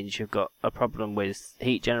chip means you've got a problem with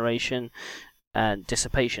heat generation and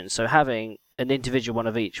dissipation. So having an individual one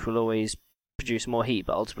of each will always produce more heat,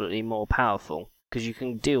 but ultimately more powerful, because you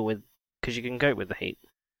can cope with the heat.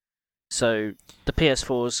 So the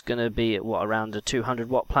PS4 is going to be at around a 200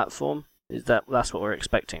 watt platform? That's what we're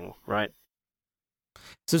expecting, right?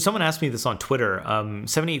 So someone asked me this on Twitter.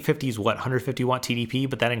 7850 is what, 150 watt TDP,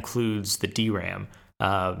 but that includes the DRAM,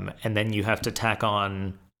 and then you have to tack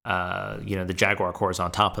on the Jaguar cores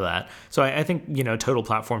on top of that. So I think total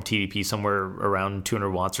platform TDP somewhere around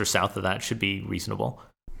 200 watts or south of that should be reasonable.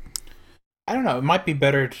 I don't know. It might be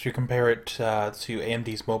better to compare it to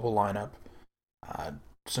AMD's mobile lineup,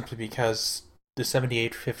 simply because the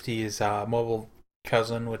 7850's mobile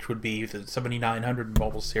cousin, which would be the 7900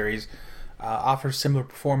 mobile series, offers similar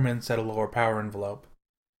performance at a lower power envelope.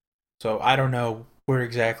 So I don't know where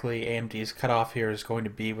exactly AMD's cutoff here is going to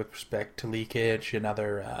be with respect to leakage and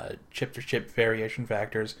other chip-to-chip variation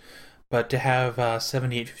factors. But to have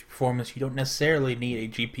 7850 performance, you don't necessarily need a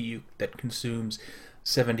GPU that consumes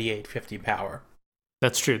 7850 power.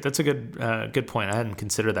 That's true. That's a good point. I hadn't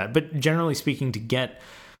considered that. But generally speaking, to get,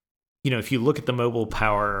 if you look at the mobile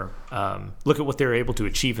power, look at what they're able to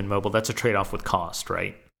achieve in mobile, that's a trade-off with cost,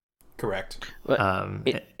 right? Correct.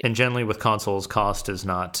 And generally with consoles, cost is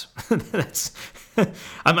not.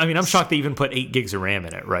 I'm shocked they even put 8 gigs of RAM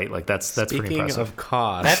in it, right? Like that's pretty impressive. Speaking of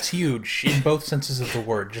cost, that's huge in both senses of the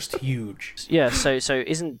word. Just huge. Yeah. So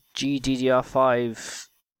isn't GDDR5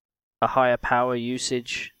 a higher power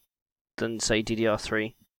usage than say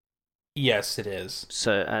DDR3? Yes, it is.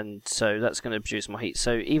 So that's going to produce more heat.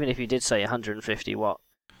 So even if you did say 150 watt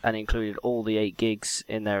and included all the 8 gigs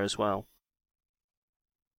in there as well.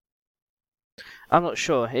 I'm not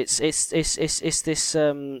sure. It's this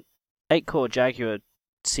 8-core Jaguar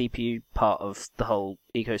CPU part of the whole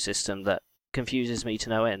ecosystem that confuses me to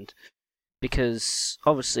no end, because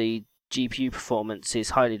obviously GPU performance is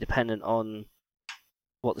highly dependent on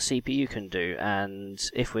what the CPU can do,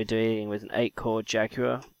 and if we're dealing with an 8-core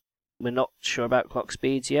Jaguar, we're not sure about clock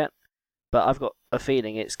speeds yet, but I've got a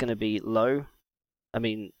feeling it's going to be low. I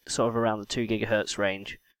mean, sort of around the 2 gigahertz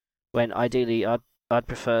range, when ideally I'd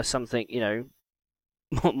prefer something,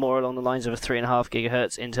 more along the lines of a 3.5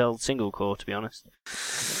 gigahertz Intel single core, to be honest.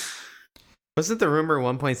 Wasn't the rumor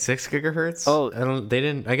 1.6 gigahertz? Oh,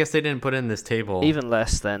 I guess they didn't put it in this table. Even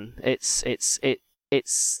less then.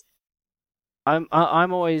 I'm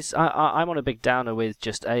on a big downer with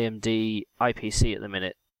just AMD IPC at the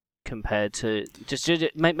minute compared to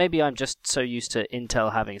maybe I'm just so used to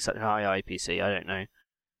Intel having such high IPC. I don't know.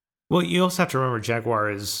 Well, you also have to remember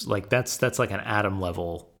Jaguar is like that's like an Atom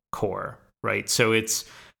level core, right? So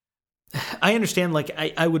I understand. Like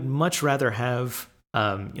I would much rather have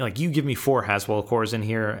like you give me 4 Haswell cores in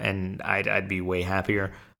here, and I'd be way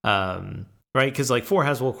happier. Right, because like 4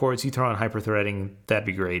 Haswell cores, you throw on hyperthreading, that'd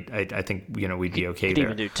be great. I think we'd be okay there.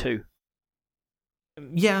 Even do 2.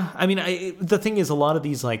 Yeah, I mean, the thing is, a lot of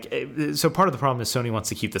these so part of the problem is Sony wants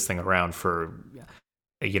to keep this thing around for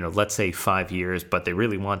let's say 5 years, but they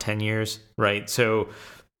really want 10 years, right? So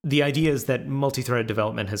the idea is that multi-thread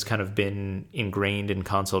development has kind of been ingrained in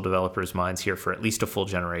console developers' minds here for at least a full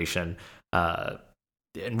generation.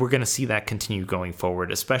 And we're going to see that continue going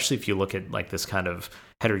forward, especially if you look at like this kind of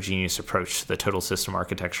heterogeneous approach to the total system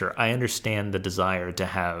architecture. I understand the desire to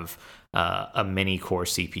have a many core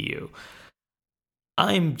CPU.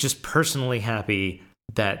 I'm just personally happy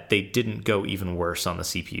that they didn't go even worse on the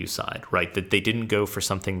CPU side, right? That they didn't go for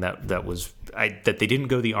something that they didn't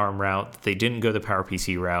go the ARM route, that they didn't go the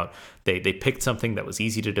PowerPC route. They picked something that was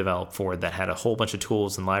easy to develop for, that had a whole bunch of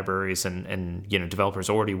tools and libraries and developers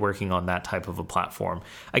already working on that type of a platform.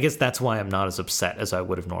 I guess that's why I'm not as upset as I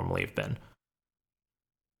would have normally have been.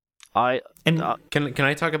 Can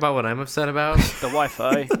I talk about what I'm upset about? The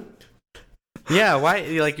Wi-Fi. Yeah, why?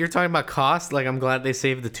 Like you're talking about cost. Like I'm glad they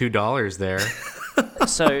saved the $2 there.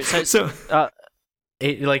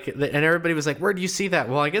 And everybody was like, "Where do you see that?"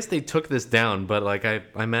 Well, I guess they took this down, but like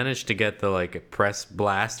I managed to get the like press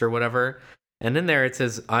blast or whatever, and in there it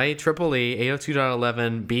says IEEE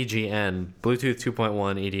 802.11 BGN Bluetooth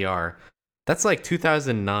 2.1 EDR. That's like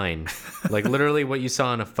 2009, like literally what you saw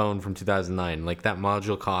on a phone from 2009. Like that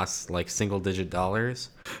module costs like single-digit dollars.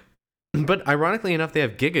 But ironically enough, they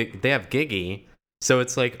have Gigi. So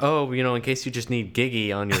it's like, oh, in case you just need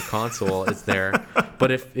Gigi on your console, it's there.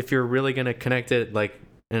 But if you're really going to connect it like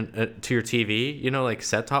to your TV, like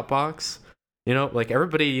set-top box, like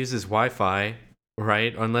everybody uses Wi-Fi,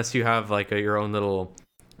 right? Unless you have like your own little,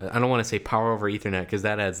 I don't want to say power over Ethernet because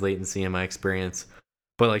that adds latency in my experience.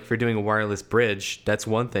 But like if you're doing a wireless bridge, that's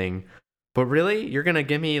one thing. But really, you're going to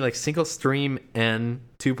give me like single stream and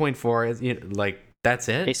 2.4, like that's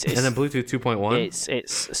it? And then Bluetooth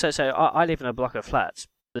 2.1? So I live in a block of flats.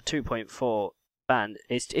 The 2.4 band.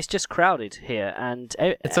 It's just crowded here, and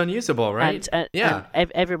It's unusable, right? And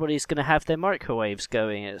everybody's going to have their microwaves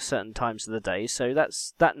going at certain times of the day, so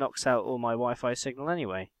that knocks out all my Wi-Fi signal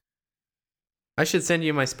anyway. I should send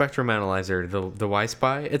you my spectrum analyzer, the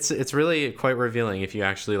Y-Spy. It's really quite revealing if you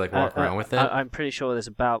actually like walk around with it. I'm pretty sure there's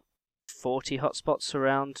about 40 hotspots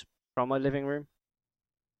around from my living room.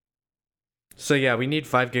 So yeah, we need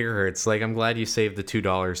 5 gigahertz. Like, I'm glad you saved the $2,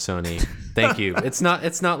 Sony. Thank you. It's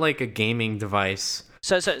not like a gaming device.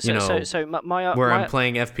 So my where I'm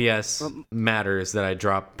playing FPS matters that I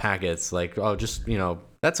drop packets. Like, oh, just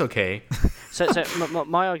that's okay. So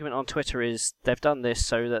my argument on Twitter is they've done this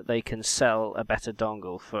so that they can sell a better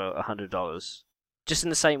dongle for $100. Just in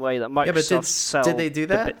the same way that Microsoft did they do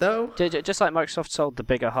that though? Just like Microsoft sold the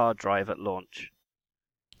bigger hard drive at launch.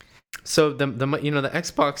 So the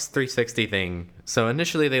Xbox 360 thing. So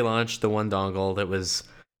initially they launched the one dongle that was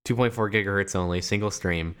 2.4 gigahertz only, single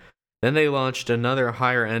stream. Then they launched another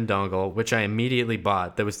higher end dongle, which I immediately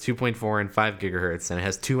bought, that was 2.4 and 5 gigahertz, and it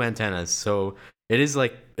has 2 antennas. So it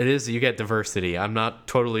is you get diversity. I'm not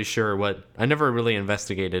totally sure I never really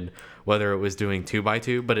investigated whether it was doing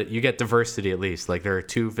 2x2, but you get diversity at least. Like, there are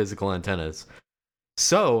 2 physical antennas.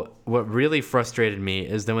 So what really frustrated me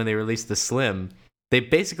is that when they released the Slim, they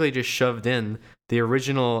basically just shoved in the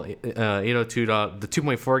original 802 the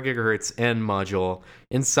 2.4 gigahertz N module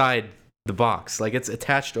inside the box. Like, it's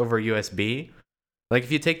attached over USB. Like,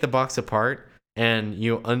 if you take the box apart and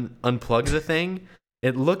you unplug the thing,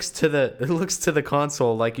 it looks to the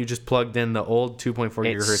console like you just plugged in the old 2.4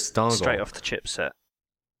 gigahertz dongle straight off the chipset.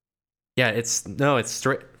 Yeah, it's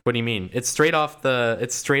straight. What do you mean? It's straight up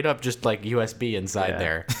just like USB inside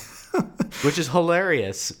there. Which is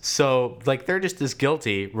hilarious. So, like, they're just as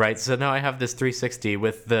guilty, right? So now I have this 360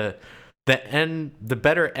 with the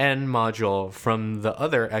better N module from the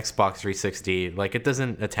other Xbox 360. Like, it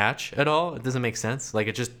doesn't attach at all. It doesn't make sense. Like,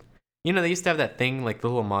 it just, they used to have that thing, like the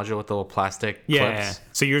little module with the little plastic clips.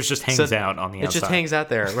 So yours just hangs out on the outside. It just hangs out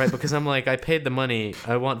there, right? Because I'm like, I paid the money.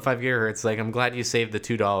 I want 5 gigahertz. Like, I'm glad you saved the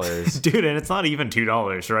 $2. Dude, and it's not even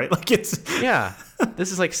 $2, right? Like, it's... Yeah.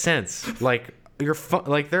 This is like cents. Like,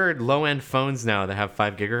 there are low-end phones now that have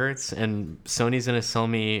 5 gigahertz, and Sony's gonna sell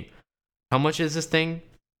me, how much is this thing?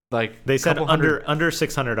 Like, they said under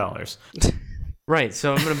 $600. Right,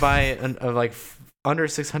 so I'm gonna buy a under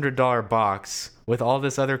 $600 box with all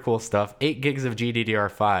this other cool stuff, 8 gigs of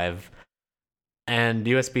GDDR5 and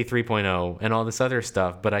USB 3.0 and all this other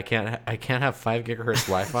stuff, but I can't have 5 gigahertz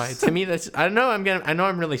Wi-Fi. To me, that's, I know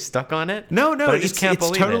I'm really stuck on it. No, it's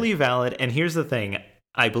totally valid. And here's the thing.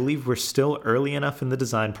 I believe we're still early enough in the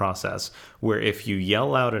design process where if you yell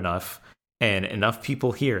loud enough and enough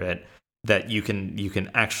people hear it, that you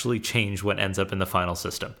can actually change what ends up in the final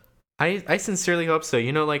system. I sincerely hope so.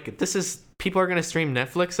 People are going to stream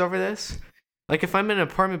Netflix over this. Like, if I'm in an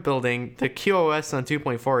apartment building, the QoS on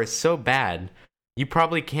 2.4 is so bad, you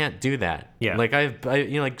probably can't do that. Yeah. Like,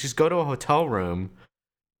 just go to a hotel room,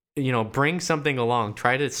 bring something along,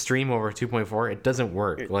 try to stream over 2.4. It doesn't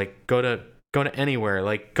work. Like, go to anywhere.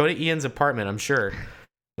 Like, go to Ian's apartment, I'm sure.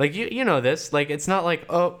 Like, you know this. Like, it's not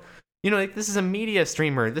like, like, this is a media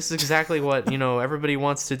streamer. This is exactly what, everybody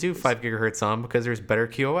wants to do 5 gigahertz on because there's better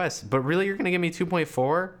QoS. But really, you're going to give me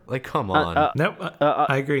 2.4? Like, come on.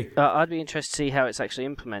 I agree. I'd be interested to see how it's actually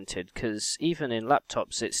implemented, because even in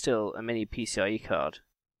laptops, it's still a mini PCIe card.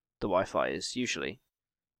 The Wi-Fi is usually.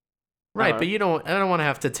 Right, but I don't want to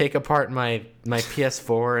have to take apart my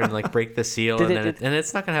PS4 and like break the seal, and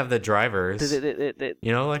it's not going to have the drivers.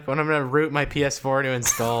 Like when I'm going to root my PS4 to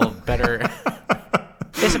install better.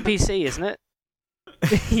 It's a PC, isn't it?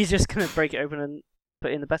 You're just going to break it open and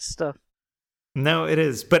put in the better stuff. No, it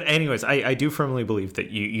is. But anyways, I do firmly believe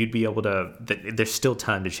that you'd be able to. That there's still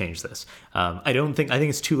time to change this. I think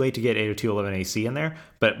it's too late to get 802.11ac in there,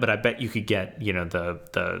 but I bet you could get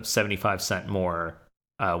the 75-cent more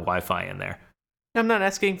Wi-Fi in there. I'm not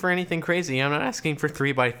asking for anything crazy. I'm not asking for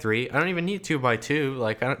 3x3. I don't even need 2x2.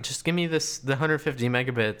 Like, just give me the 150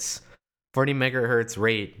 megabits, 40 megahertz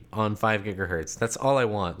rate on 5 gigahertz. That's all I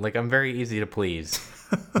want. Like, I'm very easy to please.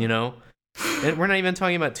 And we're not even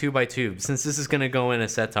talking about 2x2, since this is going to go in a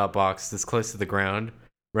set-top box that's close to the ground,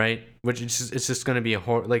 right? Which it's just going to be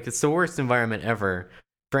it's the worst environment ever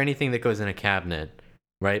for anything that goes in a cabinet,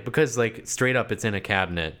 right? Because, like, straight up, it's in a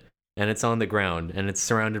cabinet and it's on the ground and it's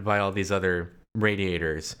surrounded by all these other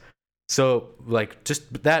radiators. So, like,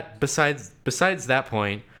 just that, besides that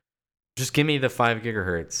point, just give me the 5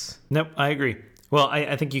 gigahertz. Nope, I agree. Well,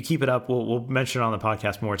 I think you keep it up. We'll mention it on the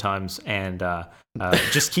podcast more times, and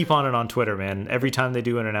just keep on it on Twitter, man. Every time they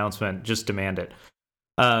do an announcement, just demand it.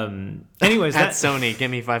 Anyways, At Sony,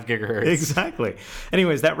 give me 5 gigahertz. Exactly.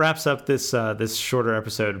 Anyways, that wraps up this shorter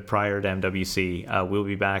episode prior to MWC. We'll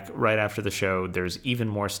be back right after the show. There's even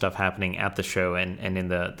more stuff happening at the show and in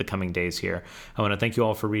the coming days here. I want to thank you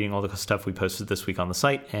all for reading all the stuff we posted this week on the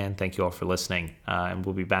site, and thank you all for listening. And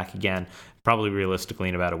we'll be back again, probably realistically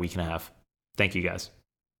in about a week and a half. Thank you, guys.